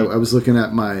 And so I was looking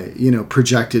at my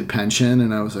projected pension,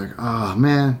 and I was like, oh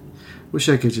man, wish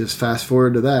I could just fast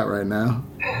forward to that right now.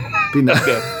 Be nice.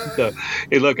 No.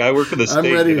 Hey, look, I work for the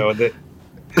state.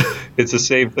 It's the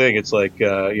same thing. It's like,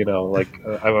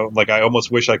 I almost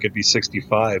wish I could be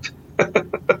 65.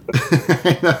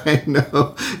 I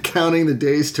know. Counting the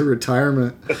days to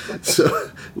retirement.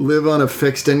 So live on a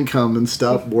fixed income and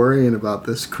stop worrying about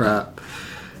this crap.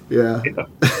 Yeah.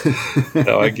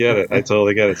 No, I get it. I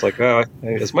totally get it. It's like,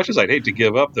 as much as I'd hate to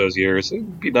give up those years,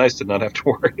 it'd be nice to not have to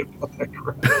worry about that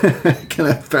crap. Can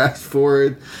I fast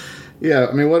forward? Yeah,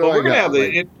 I mean, what do I got?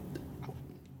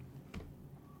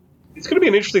 It's going to be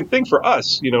an interesting thing for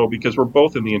us, because we're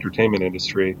both in the entertainment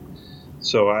industry.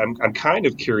 So I'm kind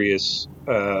of curious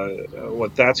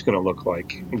what that's going to look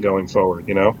like going forward,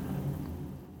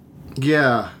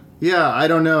 Yeah, I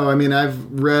don't know. I mean,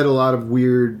 I've read a lot of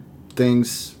weird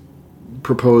things,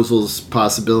 proposals,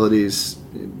 possibilities,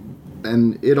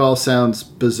 and it all sounds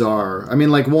bizarre. I mean,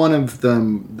 like one of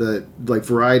them,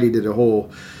 Variety did a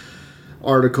whole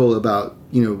article about,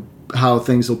 how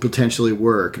things will potentially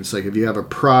work. It's like if you have a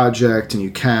project and you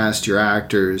cast your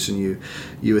actors and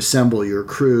you assemble your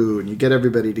crew and you get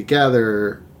everybody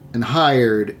together and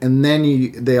hired, and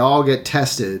then they all get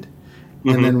tested,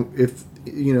 and then if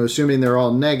assuming they're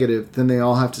all negative, then they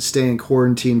all have to stay in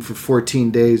quarantine for 14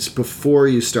 days before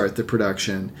you start the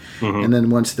production, and then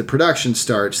once the production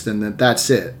starts, then that's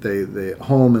it. They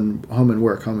home and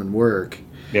work.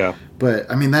 Yeah.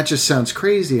 But I mean, that just sounds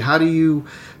crazy. How do you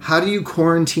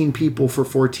quarantine people for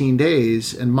 14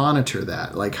 days and monitor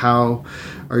that? Like, how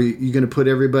are you going to put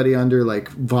everybody under like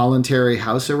voluntary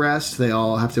house arrest? They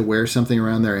all have to wear something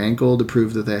around their ankle to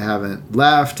prove that they haven't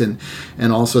left, and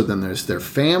also then there's their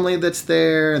family that's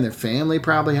there, and their family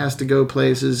probably has to go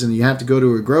places, and you have to go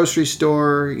to a grocery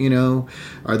store.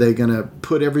 Are they going to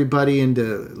put everybody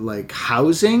into like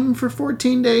housing for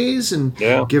 14 days and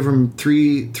give them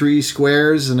three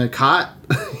squares and a cot?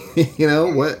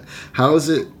 What? How is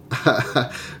it?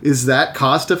 Is that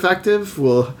cost effective?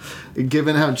 Well,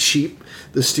 given how cheap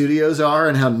the studios are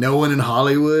and how no one in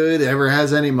Hollywood ever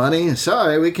has any money,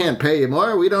 sorry, we can't pay you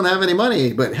more. We don't have any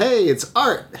money. But hey, it's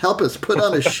art. Help us put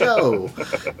on a show.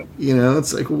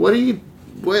 It's like, where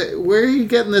are you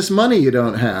getting this money you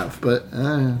don't have? But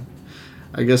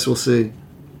I guess we'll see.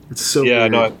 It's so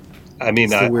weird. No, I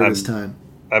mean, it's the weirdest time.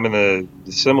 I'm in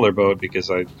the similar boat because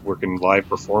I work in live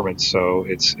performance, so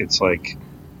it's like,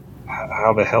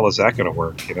 how the hell is that going to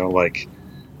work? Like,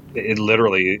 it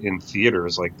literally in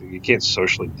theaters, like you can't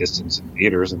socially distance in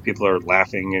theaters, and people are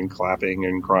laughing and clapping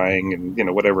and crying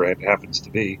and whatever it happens to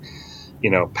be,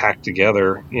 packed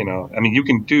together. I mean, you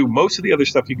can do most of the other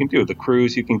stuff you can do. The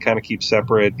crews you can kind of keep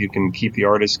separate. You can keep the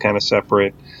artists kind of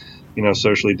separate.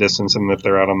 Socially distance them if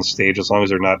they're out on the stage, as long as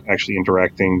they're not actually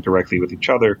interacting directly with each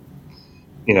other.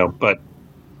 But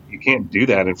you can't do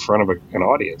that in front of an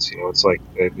audience. It's like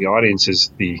the audience is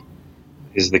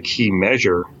the key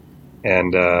measure.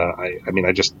 And how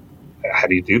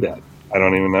do you do that? I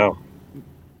don't even know.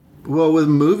 Well, with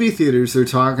movie theaters, they're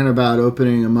talking about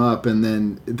opening them up, and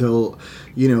then they'll,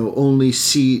 only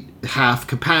seat half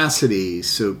capacity,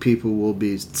 so people will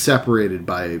be separated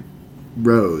by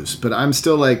rows. But I'm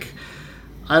still like,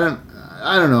 I don't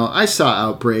know. I saw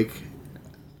Outbreak.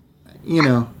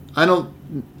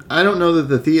 I don't know that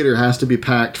the theater has to be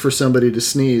packed for somebody to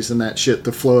sneeze and that shit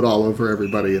to float all over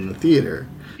everybody in the theater.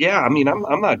 Yeah, I mean,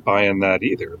 I'm not buying that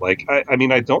either. Like, I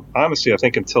don't, honestly, I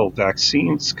think until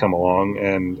vaccines come along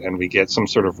and we get some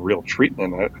sort of real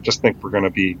treatment, I just think we're going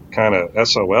to be kind of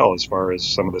SOL as far as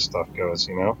some of this stuff goes,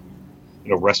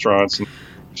 restaurants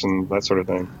and that sort of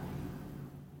thing.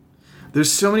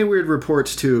 There's so many weird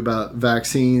reports, too, about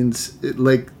vaccines.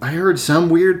 I heard some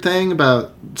weird thing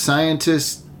about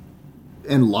scientists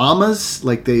and llamas,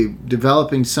 like they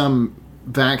developing some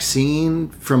vaccine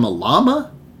from a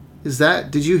llama. Is that?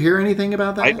 Did you hear anything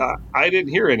about that? I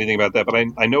didn't hear anything about that, but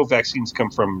I know vaccines come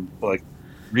from like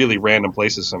really random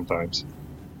places sometimes.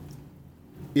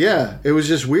 Yeah, it was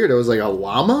just weird. I was like, a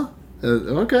llama?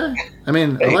 Okay. I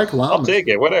mean, Hey, I like llamas. I'll take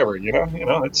it, whatever.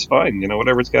 It's fine.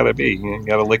 Whatever it's got to be. You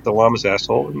got to lick the llama's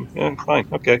asshole, and fine,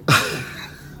 okay.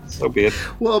 So be it.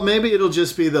 Well, maybe it'll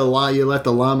just be you let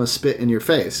the llama spit in your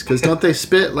face, because don't they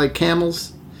spit like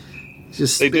camels?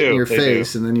 Just They spit in do, your they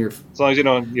face, do. and then you're. As long as you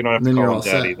don't have to Then you're call all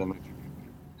him daddy, set. then.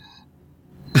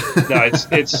 No, it's.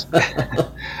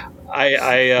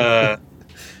 I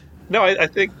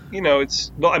think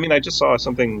it's. Well, I mean, I just saw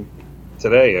something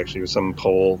today actually with some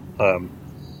poll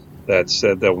that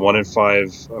said that 1 in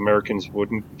 5 Americans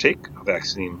wouldn't take a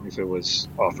vaccine if it was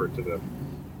offered to them,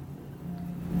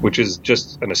 which is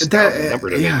just an astounding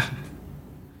number to me. Yeah.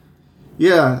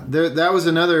 Yeah, that was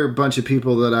another bunch of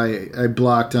people that I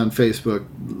blocked on Facebook,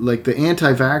 like the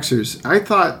anti-vaxxers.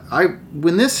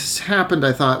 When this happened,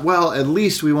 I thought, well, at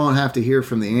least we won't have to hear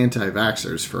from the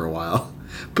anti-vaxxers for a while.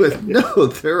 But no,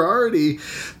 they're already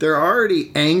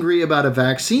angry about a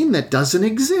vaccine that doesn't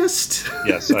exist.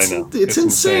 Yes, I know. It's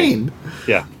insane.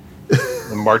 Yeah,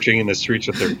 and marching in the streets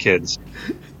with their kids.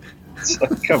 It's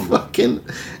like, come on. Fucking,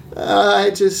 I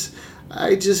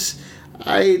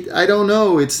don't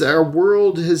know. It's our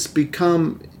world has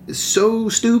become so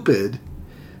stupid.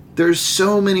 There's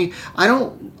so many. I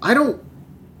don't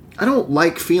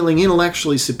like feeling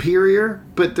intellectually superior,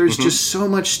 but there's just so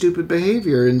much stupid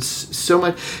behavior and so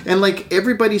much, and like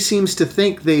everybody seems to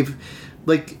think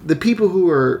like the people who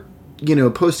are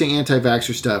posting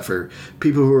anti-vaxxer stuff, or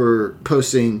people who are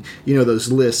posting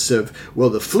those lists of, well,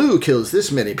 the flu kills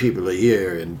this many people a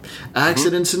year, and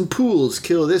accidents in pools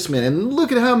kill this many, and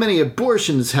look at how many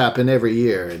abortions happen every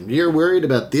year, and you're worried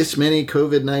about this many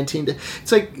COVID-19.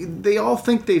 It's like they all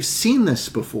think they've seen this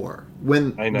before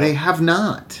when they have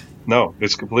not. No,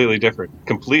 it's completely different.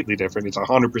 Completely different. It's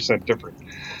 100% different.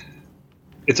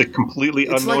 It's a completely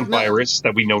unknown virus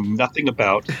that we know nothing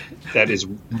about, that is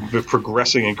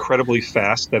progressing incredibly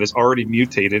fast, that is already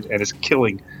mutated and is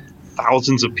killing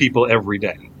thousands of people every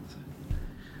day.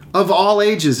 Of all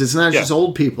ages. It's not just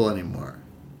old people anymore.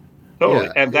 Totally.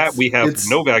 Yeah, and that we have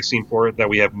no vaccine for, that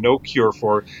we have no cure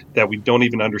for, that we don't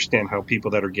even understand how people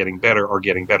that are getting better.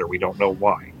 We don't know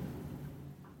why.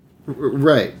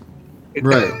 Right.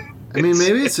 Right. I mean,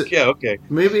 maybe it's okay.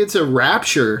 Maybe it's a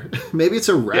rapture. Maybe it's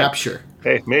a rapture. Yeah.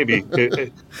 Hey, maybe.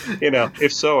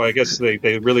 If so, I guess they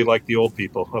really like the old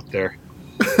people up there.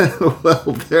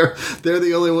 Well, they're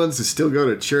the only ones who still go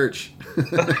to church.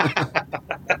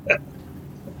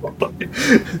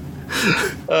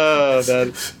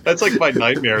 That's like my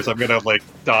nightmares. I'm gonna like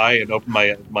die and open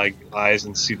my eyes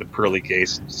and see the pearly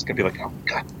gates. I'm just gonna be like, oh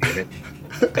god damn it.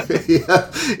 Yeah,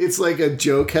 it's like a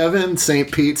joke heaven.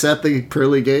 St. Pete's at the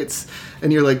pearly gates,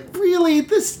 and you're like, really?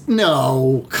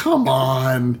 No, come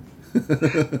on.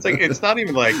 It's like, it's not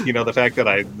even like the fact that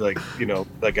I like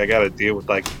I got to deal with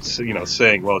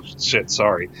saying, well, shit,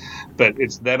 sorry, but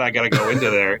it's then I got to go into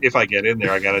there. If I get in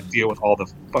there, I got to deal with all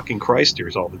the fucking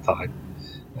Christers all the time.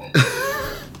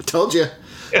 Told you.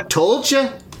 Yeah. Told you.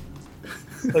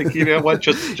 Like, what?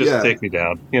 Just take me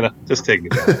down. Just take me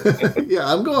down. Yeah,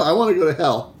 I'm going. I want to go to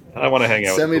hell. I want to hang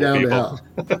out. Send with me down people.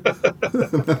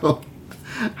 to hell.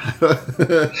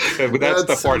 But that's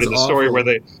the part in the story where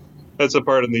they. That's the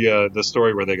part in the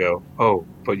story where they go, oh,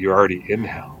 but you're already in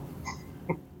hell.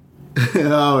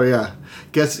 Oh yeah.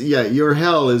 Your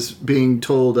hell is being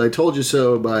told. I told you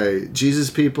so by Jesus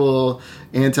people,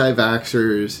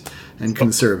 anti-vaxxers, and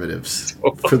conservatives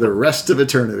for the rest of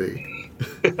eternity.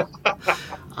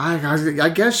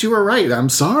 I guess you were right. I'm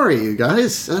sorry, you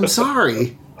guys. I'm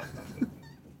sorry.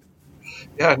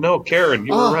 Yeah, no, Karen,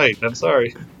 you were right. I'm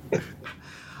sorry.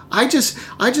 I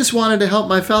just wanted to help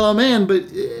my fellow man,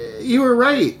 but you were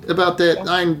right about that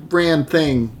Ayn Rand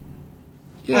thing.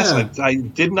 Yeah. Yes, I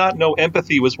did not know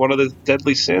empathy was one of the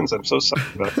deadly sins. I'm so sorry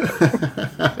about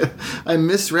that. I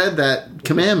misread that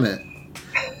commandment.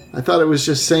 I thought it was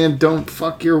just saying don't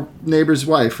fuck your neighbor's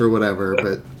wife or whatever,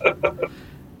 but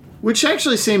which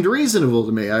actually seemed reasonable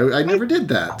to me. I never did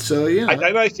that, so yeah.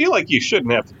 I feel like you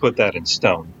shouldn't have to put that in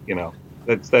stone.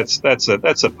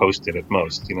 That's a post-it at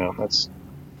most.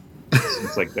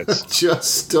 It's like that's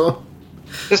just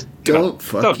don't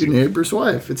fuck your neighbor's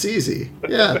wife. It's easy.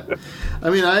 Yeah. I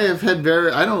mean,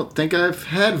 I don't think I've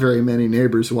had very many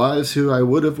neighbors' wives who I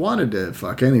would have wanted to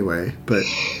fuck anyway, but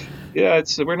yeah,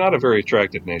 we're not a very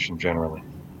attractive nation generally.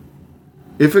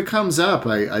 If it comes up,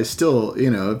 I still,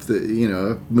 if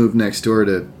move next door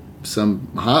to some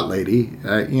hot lady,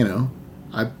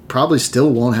 I probably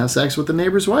still won't have sex with the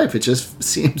neighbor's wife. It just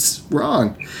seems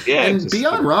wrong. Yeah, And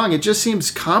beyond wrong, it just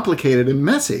seems complicated and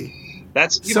messy.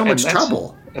 That's So much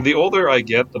trouble. And the older I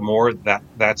get, the more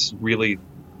that's really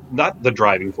not the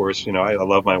driving force. I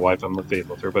love my wife. I'm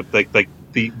faithful with her, but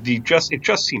it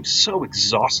just seems so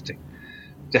exhausting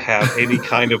to have any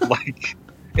kind of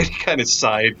any kind of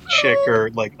side chick or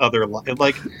other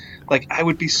I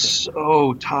would be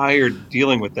so tired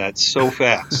dealing with that so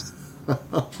fast.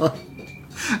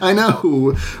 I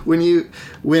know when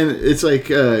it's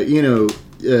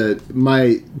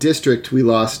my district, we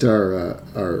lost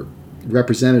our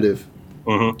representative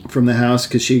from the House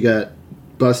because she got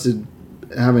busted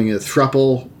having a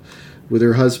throuple with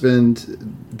her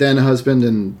then husband,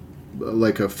 and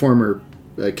a former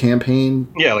campaign,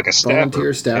 like a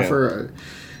volunteer staffer,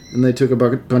 and they took a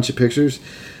bunch of pictures.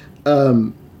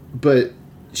 But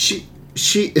she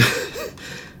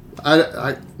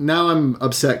I now I'm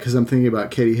upset because I'm thinking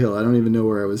about Katie Hill. I don't even know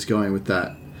where I was going with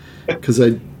that because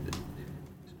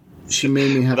she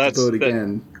made me have to vote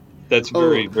again. That's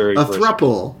very, very a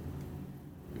throuple,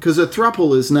 because a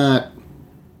throuple is not.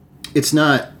 It's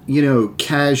not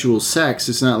casual sex.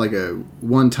 It's not like a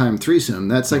one-time threesome.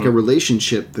 That's like a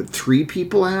relationship that 3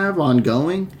 people have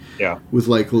ongoing. Yeah. With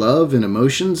love and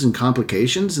emotions and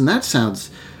complications, and that sounds.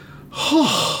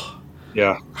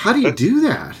 Yeah. How do you do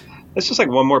that? It's just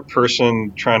one more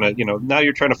person trying to, now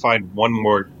you're trying to find one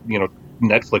more,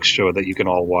 Netflix show that you can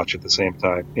all watch at the same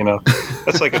time.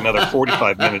 That's another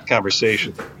 45-minute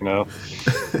conversation. Yeah.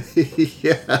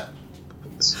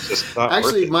 It's just not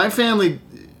actually worth it.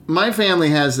 My family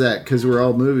has that because we're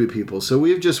all movie people. So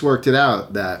we've just worked it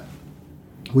out that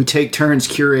we take turns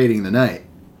curating the night.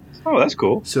 Oh, that's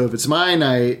cool. So if it's my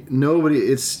night,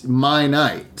 it's my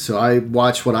night. So I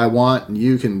watch what I want, and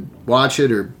you can watch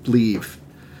it or leave,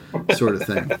 sort of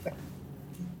thing.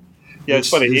 Yeah, it's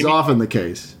funny. It's often the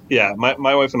case. Yeah,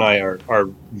 my wife and I are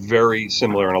very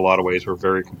similar in a lot of ways. We're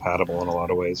very compatible in a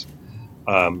lot of ways.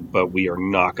 But we are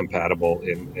not compatible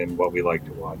in what we like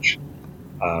to watch.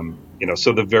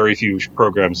 So the very few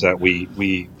programs that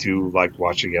we do like to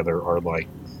watch together are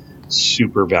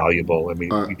super valuable, and we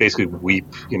basically weep,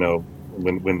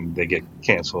 when they get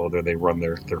canceled or they run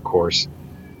their course.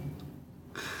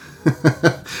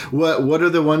 What are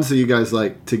the ones that you guys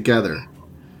like together?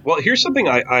 Well, here's something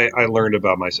I learned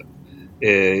about myself.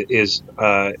 Is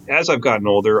as I've gotten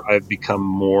older, I've become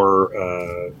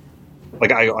more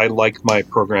I like my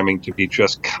programming to be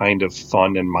just kind of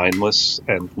fun and mindless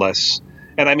and less.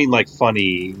 And I mean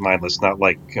funny mindless, not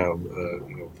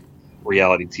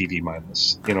reality TV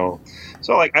mindless,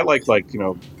 So I like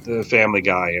the Family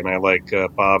Guy, and I like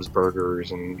Bob's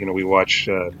Burgers, and we watch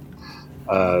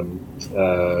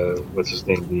what's his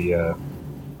name, the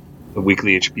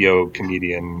weekly HBO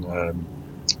comedian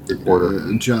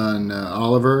reporter John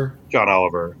Oliver. John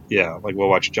Oliver, yeah. We'll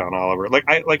watch John Oliver.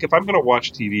 If I'm gonna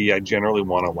watch TV, I generally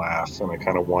want to laugh, and I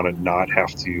kind of want to not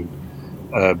have to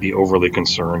be overly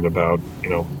concerned about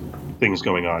things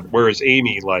going on. Whereas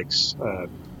Amy likes The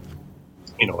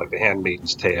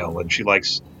Handmaid's Tale, and she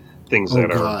likes things that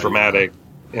are dramatic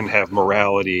and have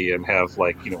morality and have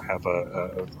have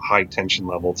a high tension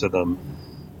level to them.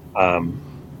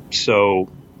 So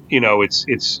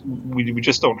we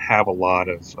just don't have a lot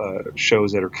of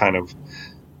shows that are kind of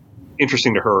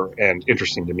interesting to her and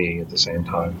interesting to me at the same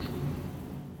time.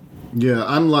 Yeah,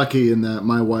 I'm lucky in that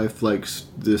my wife likes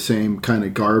the same kind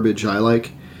of garbage I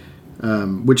like,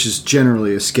 which is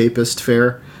generally escapist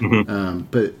fare. Mm-hmm.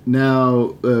 But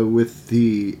now with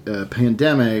the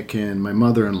pandemic, and my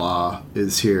mother-in-law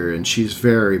is here, and she's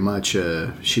very much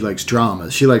she likes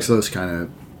dramas. She likes those kind of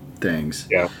things.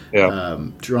 Yeah.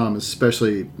 Dramas,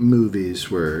 especially movies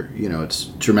where it's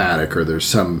dramatic, or there's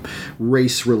some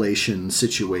race relation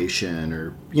situation,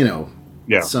 or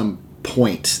some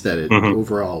point that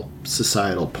overall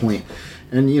societal point,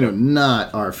 and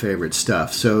not our favorite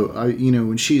stuff. So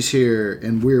when she's here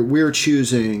and we're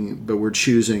choosing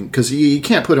because you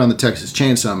can't put on the Texas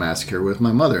Chainsaw Massacre with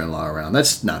my mother-in-law around.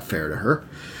 That's not fair to her.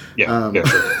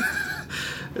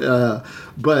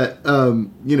 But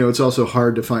it's also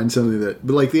hard to find something that.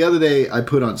 But the other day, I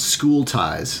put on School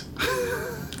Ties,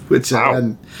 which I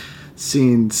hadn't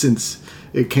seen since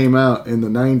it came out in the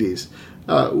 90s.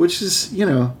 Which is,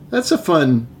 that's a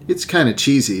fun. It's kind of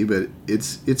cheesy, but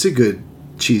it's a good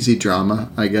cheesy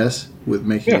drama, I guess, with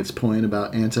making its point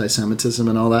about anti-Semitism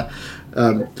and all that.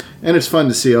 And it's fun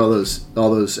to see all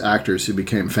those actors who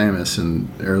became famous in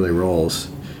early roles.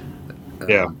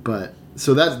 But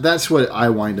so that's what I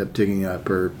wind up digging up,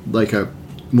 or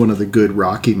one of the good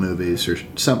Rocky movies or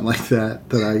something like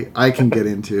that I can get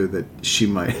into that she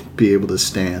might be able to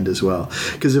stand as well.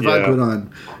 Because if I put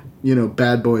on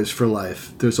Bad Boys for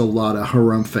Life. There's a lot of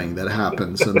harumphing that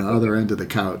happens on the other end of the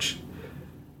couch.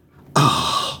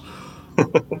 Oh.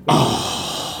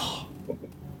 Oh.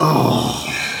 Oh.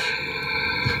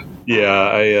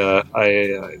 Yeah, yeah,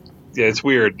 it's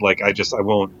weird. Like, I'll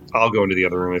go into the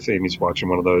other room if Amy's watching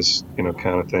one of those,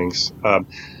 kind of things.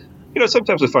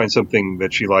 Sometimes I find something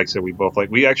that she likes that we both like.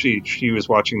 She was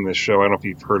watching this show. I don't know if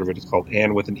you've heard of it. It's called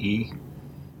Anne with an E.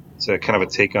 It's a kind of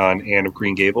a take on Anne of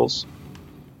Green Gables.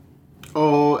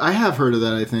 Oh, I have heard of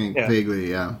that, I think, Yeah.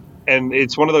 vaguely, yeah. And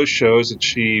it's one of those shows that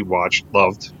she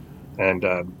loved. And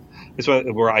it's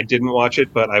one where I didn't watch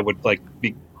it, but I would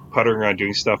be puttering around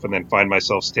doing stuff and then find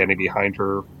myself standing behind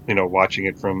her, watching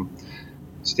it from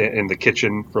in the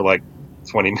kitchen for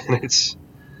 20 minutes.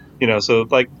 So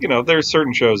there's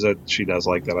certain shows that she does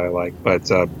like that I like. But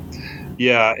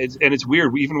yeah, it's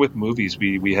weird. Even with movies,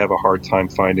 we have a hard time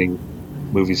finding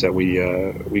movies that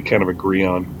we kind of agree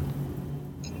on.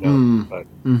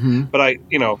 But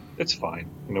it's fine.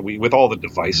 We with all the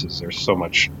devices, there's so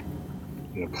much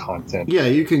content. Yeah,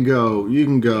 you can go,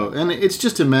 and it's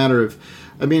just a matter of.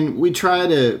 I mean, we try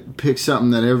to pick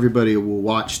something that everybody will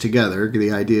watch together.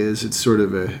 The idea is it's sort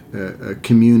of a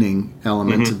communing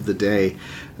element of the day.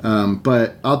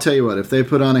 But I'll tell you what, if they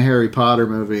put on a Harry Potter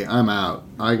movie, I'm out.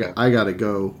 I got to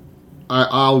go.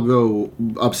 I'll go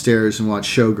upstairs and watch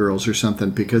Showgirls or something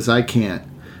because I can't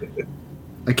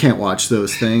watch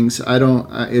those things. I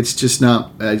don't. It's just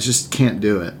not. I just can't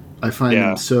do it. I find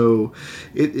them so.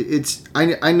 It's.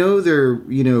 I know they're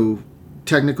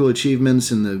technical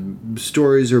achievements and the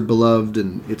stories are beloved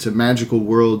and it's a magical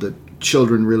world that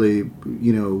children really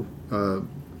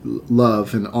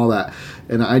love and all that.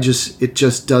 And it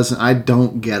just doesn't. I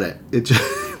don't get it. It's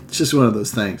just one of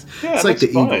those things. Yeah, it's like the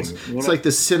fine. Eagles. It's like the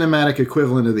cinematic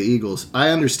equivalent of the Eagles. I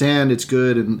understand it's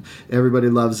good and everybody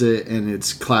loves it and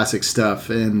it's classic stuff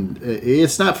and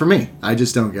it's not for me. I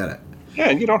just don't get it. Yeah,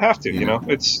 and you don't have to.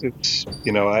 It's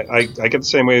I get the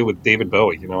same way with David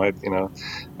Bowie. I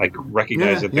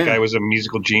recognize that the guy was a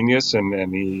musical genius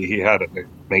and he had an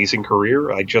amazing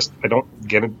career. I don't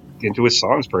get into his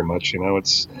songs very much.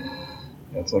 It's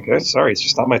like, sorry, it's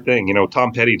just not my thing.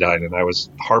 Tom Petty died and I was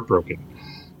heartbroken.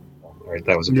 All right,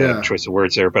 that was a bad choice of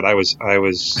words there, but I was I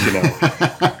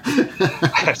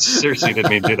seriously didn't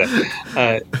mean to do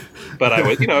that. But I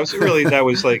was, it was really, that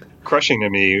was crushing to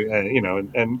me,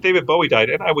 and David Bowie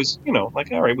died, and I was, all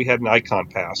right, we had an icon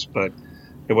pass, but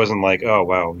it wasn't like, oh,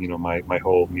 wow, my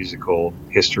whole musical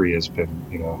history has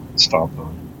been, stomped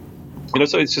on.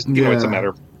 So it's just, it's a matter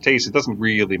of taste. It doesn't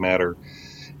really matter.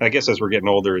 And I guess as we're getting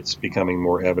older, it's becoming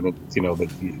more evident,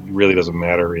 that it really doesn't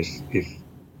matter if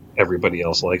everybody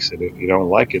else likes it. If you don't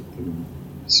like it, then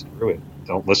screw it.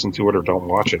 Don't listen to it or don't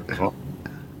watch it,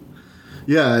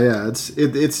 Yeah, it's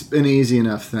an easy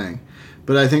enough thing.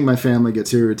 But I think my family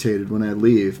gets irritated when I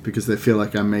leave because they feel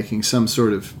like I'm making some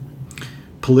sort of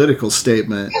political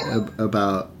statement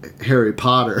about Harry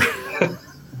Potter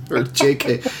or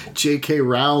J.K.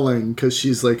 Rowling because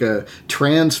she's like a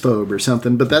transphobe or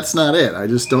something. But that's not it. I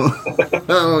just don't.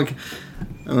 I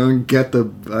don't get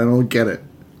it.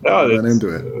 No, I'm not into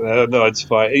it. No, it's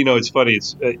fine. It's funny.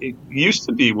 It used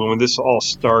to be when this all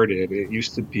started. It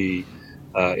used to be.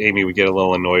 Amy would get a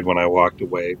little annoyed when I walked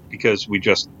away because we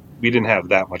didn't have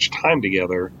that much time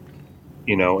together,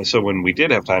 and so when we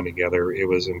did have time together, it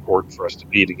was important for us to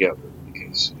be together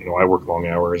because, I work long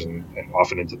hours and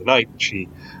often into the night. She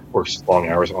works long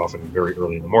hours, often very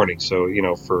early in the morning. So,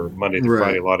 for Monday through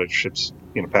Friday, a lot of ships,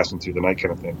 passing through the night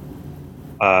kind of thing.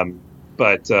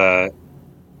 But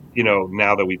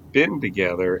now that we've been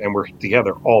together and we're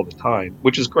together all the time,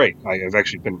 which is great.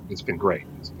 It's been great.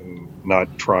 It's been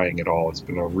not trying at all. It's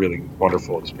been a really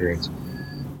wonderful experience.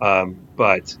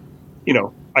 But,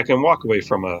 I can walk away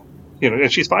from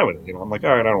and she's fine with it. I'm like, all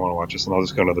right, I don't want to watch this. And I'll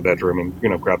just go into the bedroom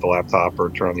and, grab the laptop or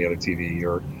turn on the other TV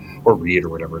or read or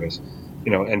whatever it is,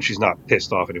 and she's not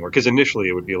pissed off anymore. Because initially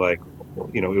it would be like,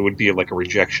 it would be like a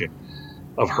rejection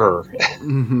of her,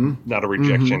 not a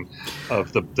rejection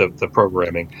of the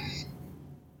programming.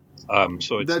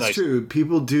 So it's That's nice. true.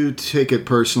 People do take it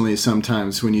personally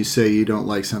sometimes when you say you don't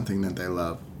like something that they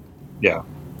love. Yeah.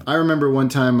 I remember one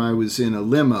time I was in a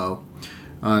limo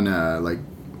on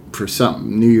for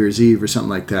something New Year's Eve or something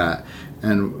like that,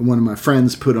 and one of my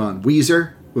friends put on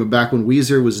Weezer. Back when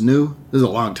Weezer was new, this is a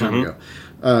long time ago.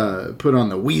 Put on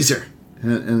the Weezer,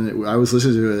 and I was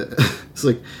listening to it. It's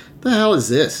like, the hell is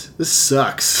this? This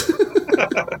sucks.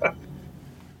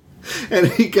 And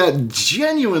he got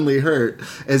genuinely hurt,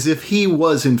 as if he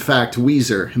was in fact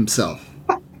Weezer himself.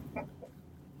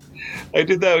 I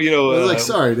did that, I was like,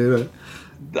 sorry, dude.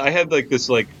 I had this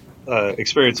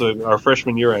experience our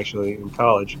freshman year actually in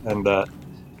college, and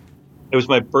it was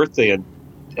my birthday, and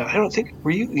I don't think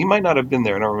were you. You might not have been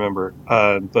there. I don't remember.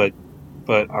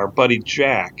 But our buddy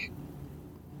Jack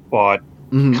bought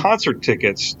concert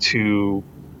tickets to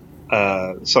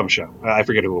some show. I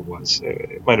forget who it was.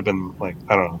 It might have been like,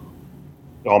 I don't know,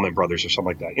 Allman Brothers or something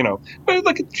like that. You know, but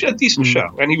like a decent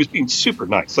show. And he was being super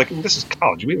nice. Like, this is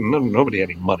college. Nobody had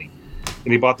any money,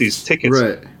 and he bought these tickets.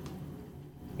 Right.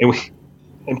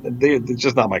 And they're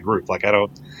just not my group. Like, I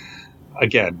don't.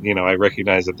 Again, you know, I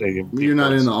recognize that you're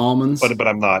not in the almonds, but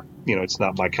I'm not. You know, it's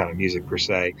not my kind of music per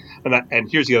se. And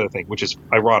here's the other thing, which is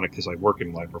ironic because I work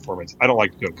in live performance. I don't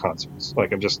like to go to concerts.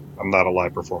 Like, I'm not a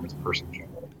live performance person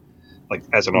generally. Like,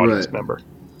 as an audience member.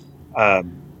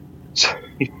 So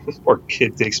this poor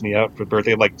kid takes me out for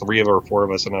birthday, like 3 or 4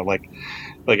 of us, and I'm like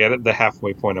at the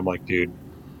halfway point, I'm like, dude,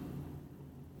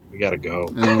 we gotta go.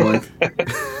 And I'm like.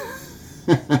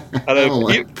 I don't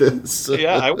like this.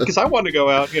 Yeah, because I wanted to go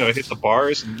out, you know, hit the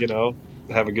bars and, you know,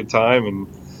 have a good time, and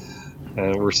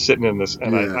we're sitting in this,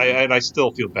 and I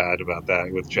still feel bad about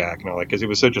that with Jack, you know, like, because it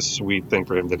was such a sweet thing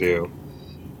for him to do,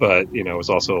 but, you know, it was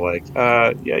also like,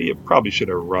 yeah, you probably should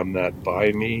have run that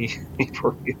by me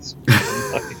before it's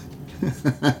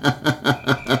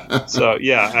so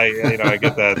yeah, I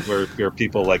get that where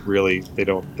people like really they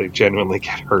genuinely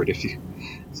get hurt if you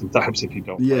don't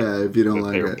like if you don't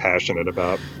like they're it. Passionate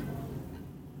about.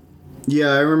 Yeah,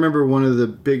 I remember one of the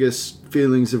biggest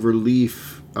feelings of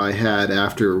relief I had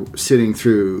after sitting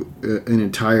through an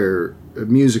entire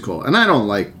musical, and I don't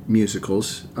like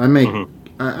musicals.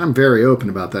 I'm very open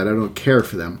about that. I don't care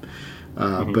for them.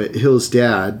 But Hill's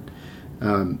dad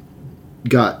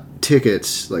got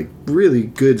tickets, like really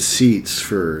good seats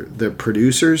for the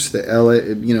producers, the LA,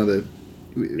 you know,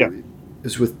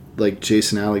 is with like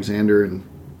Jason Alexander and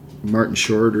Martin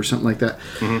Short or something like that.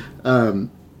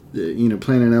 You know,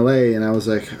 playing in LA, and I was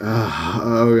like,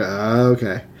 oh,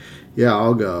 okay, yeah,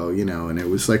 I'll go, you know. And it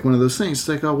was like one of those things. It's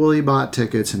like, oh, well, he bought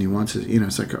tickets and he wants it, you know.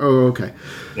 It's like, oh, okay,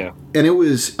 yeah. And it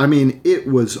was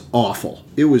awful.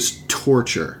 It was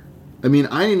torture. I mean,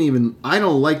 I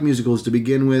don't like musicals to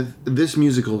begin with. This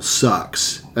musical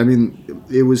sucks. I mean,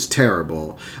 it was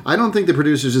terrible. I don't think The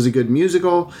Producers is a good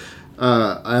musical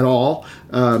at all.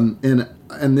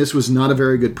 And this was not a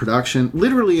very good production.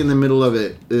 Literally in the middle of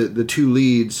it, the two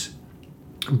leads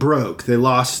broke. They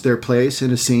lost their place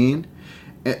in a scene,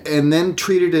 and then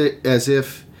treated it as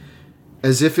if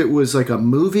it was like a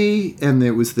movie, and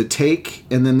it was the take,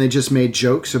 and then they just made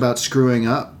jokes about screwing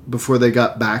up before they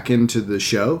got back into the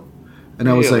show. And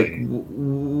I was like,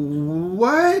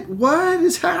 what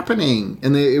is happening?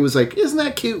 And it was like, isn't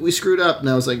that cute? We screwed up. And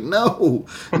I was like, no,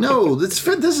 this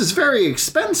is very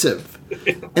expensive.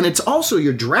 And it's also,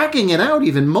 you're dragging it out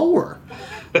even more.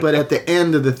 But at the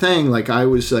end of the thing, like, I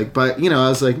was like, but, you know, I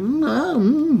was like,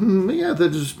 yeah,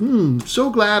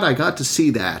 so glad I got to see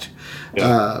that.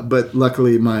 Yeah. But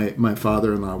luckily my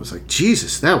father-in-law was like,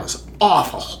 Jesus, that was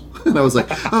awful. And I was like,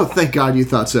 oh, thank God you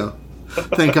thought so.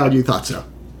 Thank God you thought so.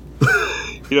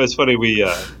 You know, it's funny.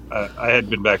 I had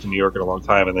been back to New York in a long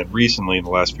time, and then recently, in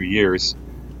the last few years,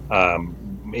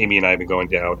 Amy and I have been going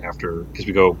down because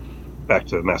we go back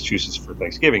to Massachusetts for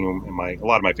Thanksgiving, and a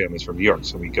lot of my family's from New York,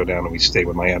 so we go down and we stay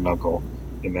with my aunt and uncle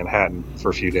in Manhattan for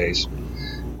a few days,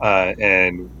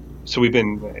 and so we've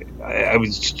been. I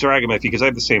was dragging my feet because I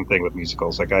have the same thing with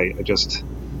musicals. Like I just,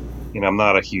 you know, I'm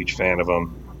not a huge fan of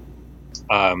them,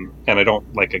 and I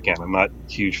don't like. Again, I'm not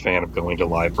a huge fan of going to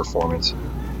live performance.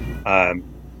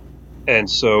 And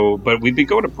so, but we've been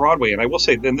going to Broadway, and I will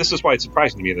say, and this is why it's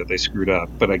surprising to me that they screwed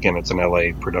up. But again, it's an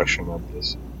LA production of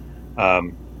this. I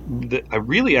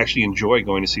really actually enjoy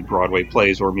going to see Broadway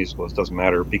plays or musicals, doesn't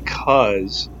matter,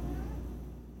 because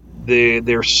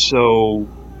they're so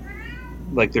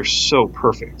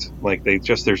perfect. Like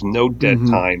there's no dead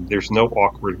time, there's no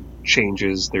awkward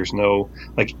changes, there's no,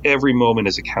 like, every moment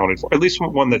is accounted for. At least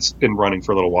one that's been running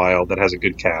for a little while that has a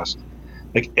good cast.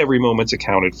 Like, every moment's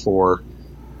accounted for.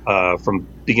 From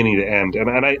beginning to end,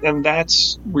 and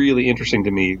that's really interesting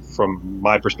to me from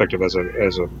my perspective as a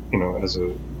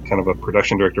kind of a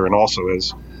production director, and also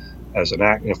as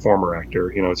a former actor.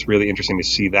 You know, it's really interesting to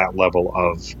see that level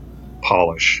of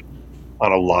polish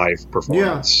on a live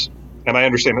performance. Yeah. And I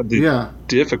understand the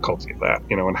difficulty of that,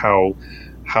 you know, and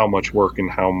how much work and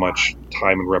how much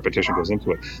time and repetition goes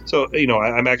into it. So, you know,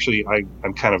 I'm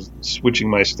kind of switching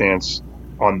my stance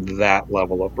on that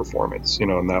level of performance, you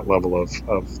know, and that level of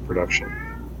production.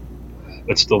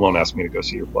 But still don't ask me to go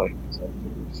see your play. So.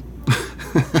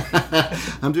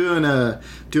 I'm doing a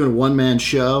one-man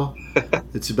show.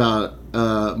 It's about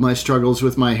my struggles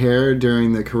with my hair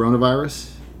during the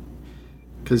coronavirus.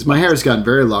 Because my hair has gotten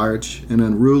very large and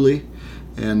unruly,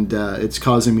 and it's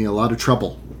causing me a lot of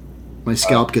trouble. My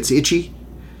scalp gets itchy,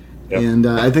 Yep. and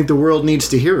I think the world needs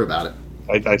to hear about it.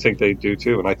 I think they do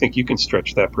too, and I think you can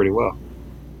stretch that pretty well.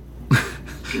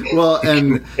 Well,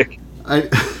 and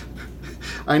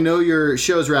I know your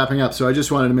show's wrapping up, so I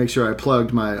just wanted to make sure I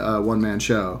plugged my one-man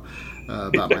show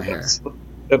about my hair.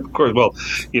 Of course. Well,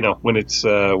 when it's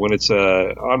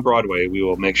on Broadway, we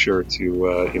will make sure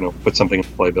to put something in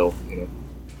the playbill.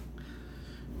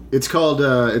 It's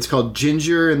called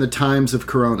Ginger in the Times of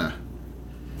Corona.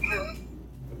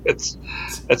 That's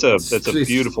a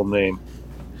beautiful name.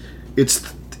 It's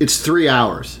 3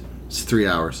 hours. It's 3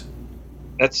 hours.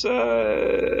 That's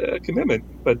a commitment,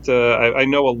 but I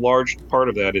know a large part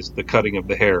of that is the cutting of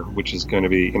the hair, which is going to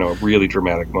be a really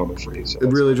dramatic moment for you. So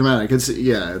Really dramatic. It's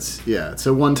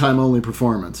a one-time only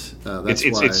performance. That's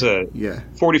why.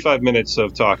 It's 45 minutes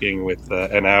of talking with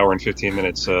an hour and 15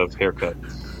 minutes of haircut.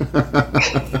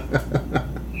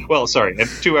 Well, sorry, and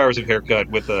 2 hours of haircut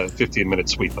with a 15-minute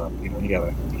sweep up. You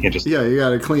can't just. Yeah, you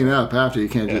gotta clean up after. You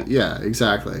can't.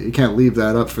 Exactly. You can't leave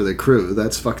that up for the crew.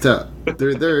 That's fucked up. There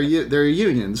are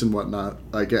unions and whatnot,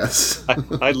 I guess.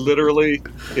 I literally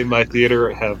in my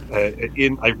theater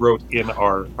I wrote in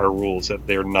our rules that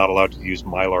they're not allowed to use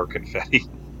Mylar confetti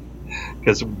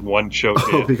because one show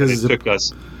did. Because it took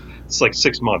us. It's like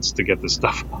 6 months to get this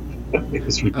stuff off. It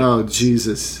was ridiculous. Oh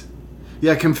Jesus.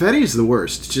 Yeah, confetti's the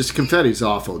worst. Just confetti's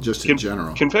awful, just in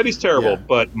general. Confetti's terrible,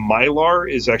 but Mylar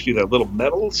is actually that little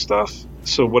metal stuff.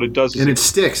 So what it does is it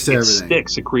sticks to everything. It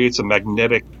sticks. It creates a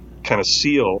magnetic kind of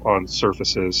seal on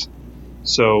surfaces.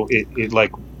 So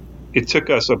it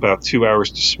took us about 2 hours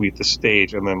to sweep the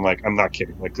stage, and then I'm not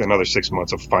kidding, another 6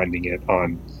 months of finding it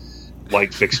on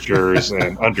light fixtures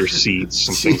and under seats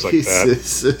and things like that.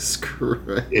 Jesus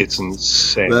Christ! It's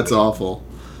insane. That's awful.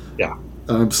 Yeah.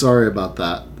 I'm sorry about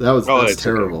that. That's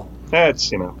terrible. Okay.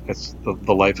 It's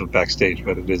the life of backstage,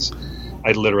 but it is.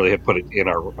 I literally have put it in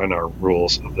our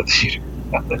rules of the theater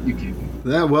that you can.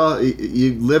 Yeah, well,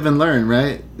 you live and learn,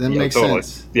 right? That makes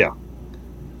sense. Yeah.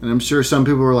 And I'm sure some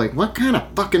people were like, "What kind of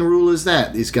fucking rule is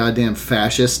that? These goddamn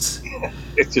fascists."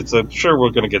 I'm sure we're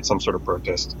going to get some sort of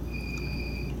protest.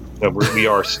 We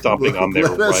are stomping on their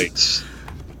rights.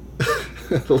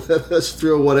 Let us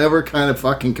throw whatever kind of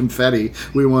fucking confetti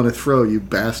we want to throw, you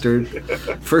bastard.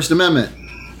 First Amendment.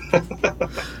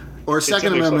 Or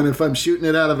Second Amendment if I'm shooting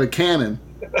it out of a cannon.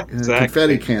 Exactly.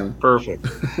 Confetti cannon. Perfect.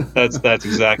 That's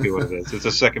exactly what it is. It's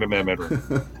a Second Amendment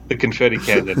rule. The confetti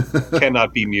cannon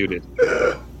cannot be muted.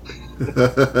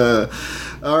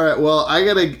 All right, well, I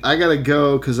gotta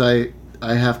go because I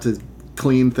have to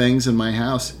clean things in my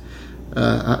house.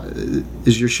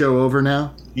 Is your show over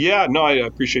now? Yeah, no, I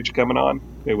appreciate you coming on.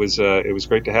 It was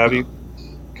great to have you.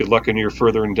 Good luck in your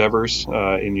further endeavors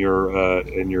in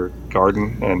your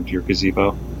garden and your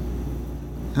gazebo.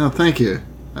 Oh, thank you.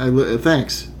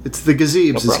 Thanks. It's the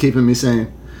gazebes that's keeping me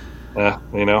sane. All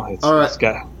right. It's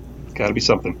got to be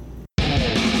something.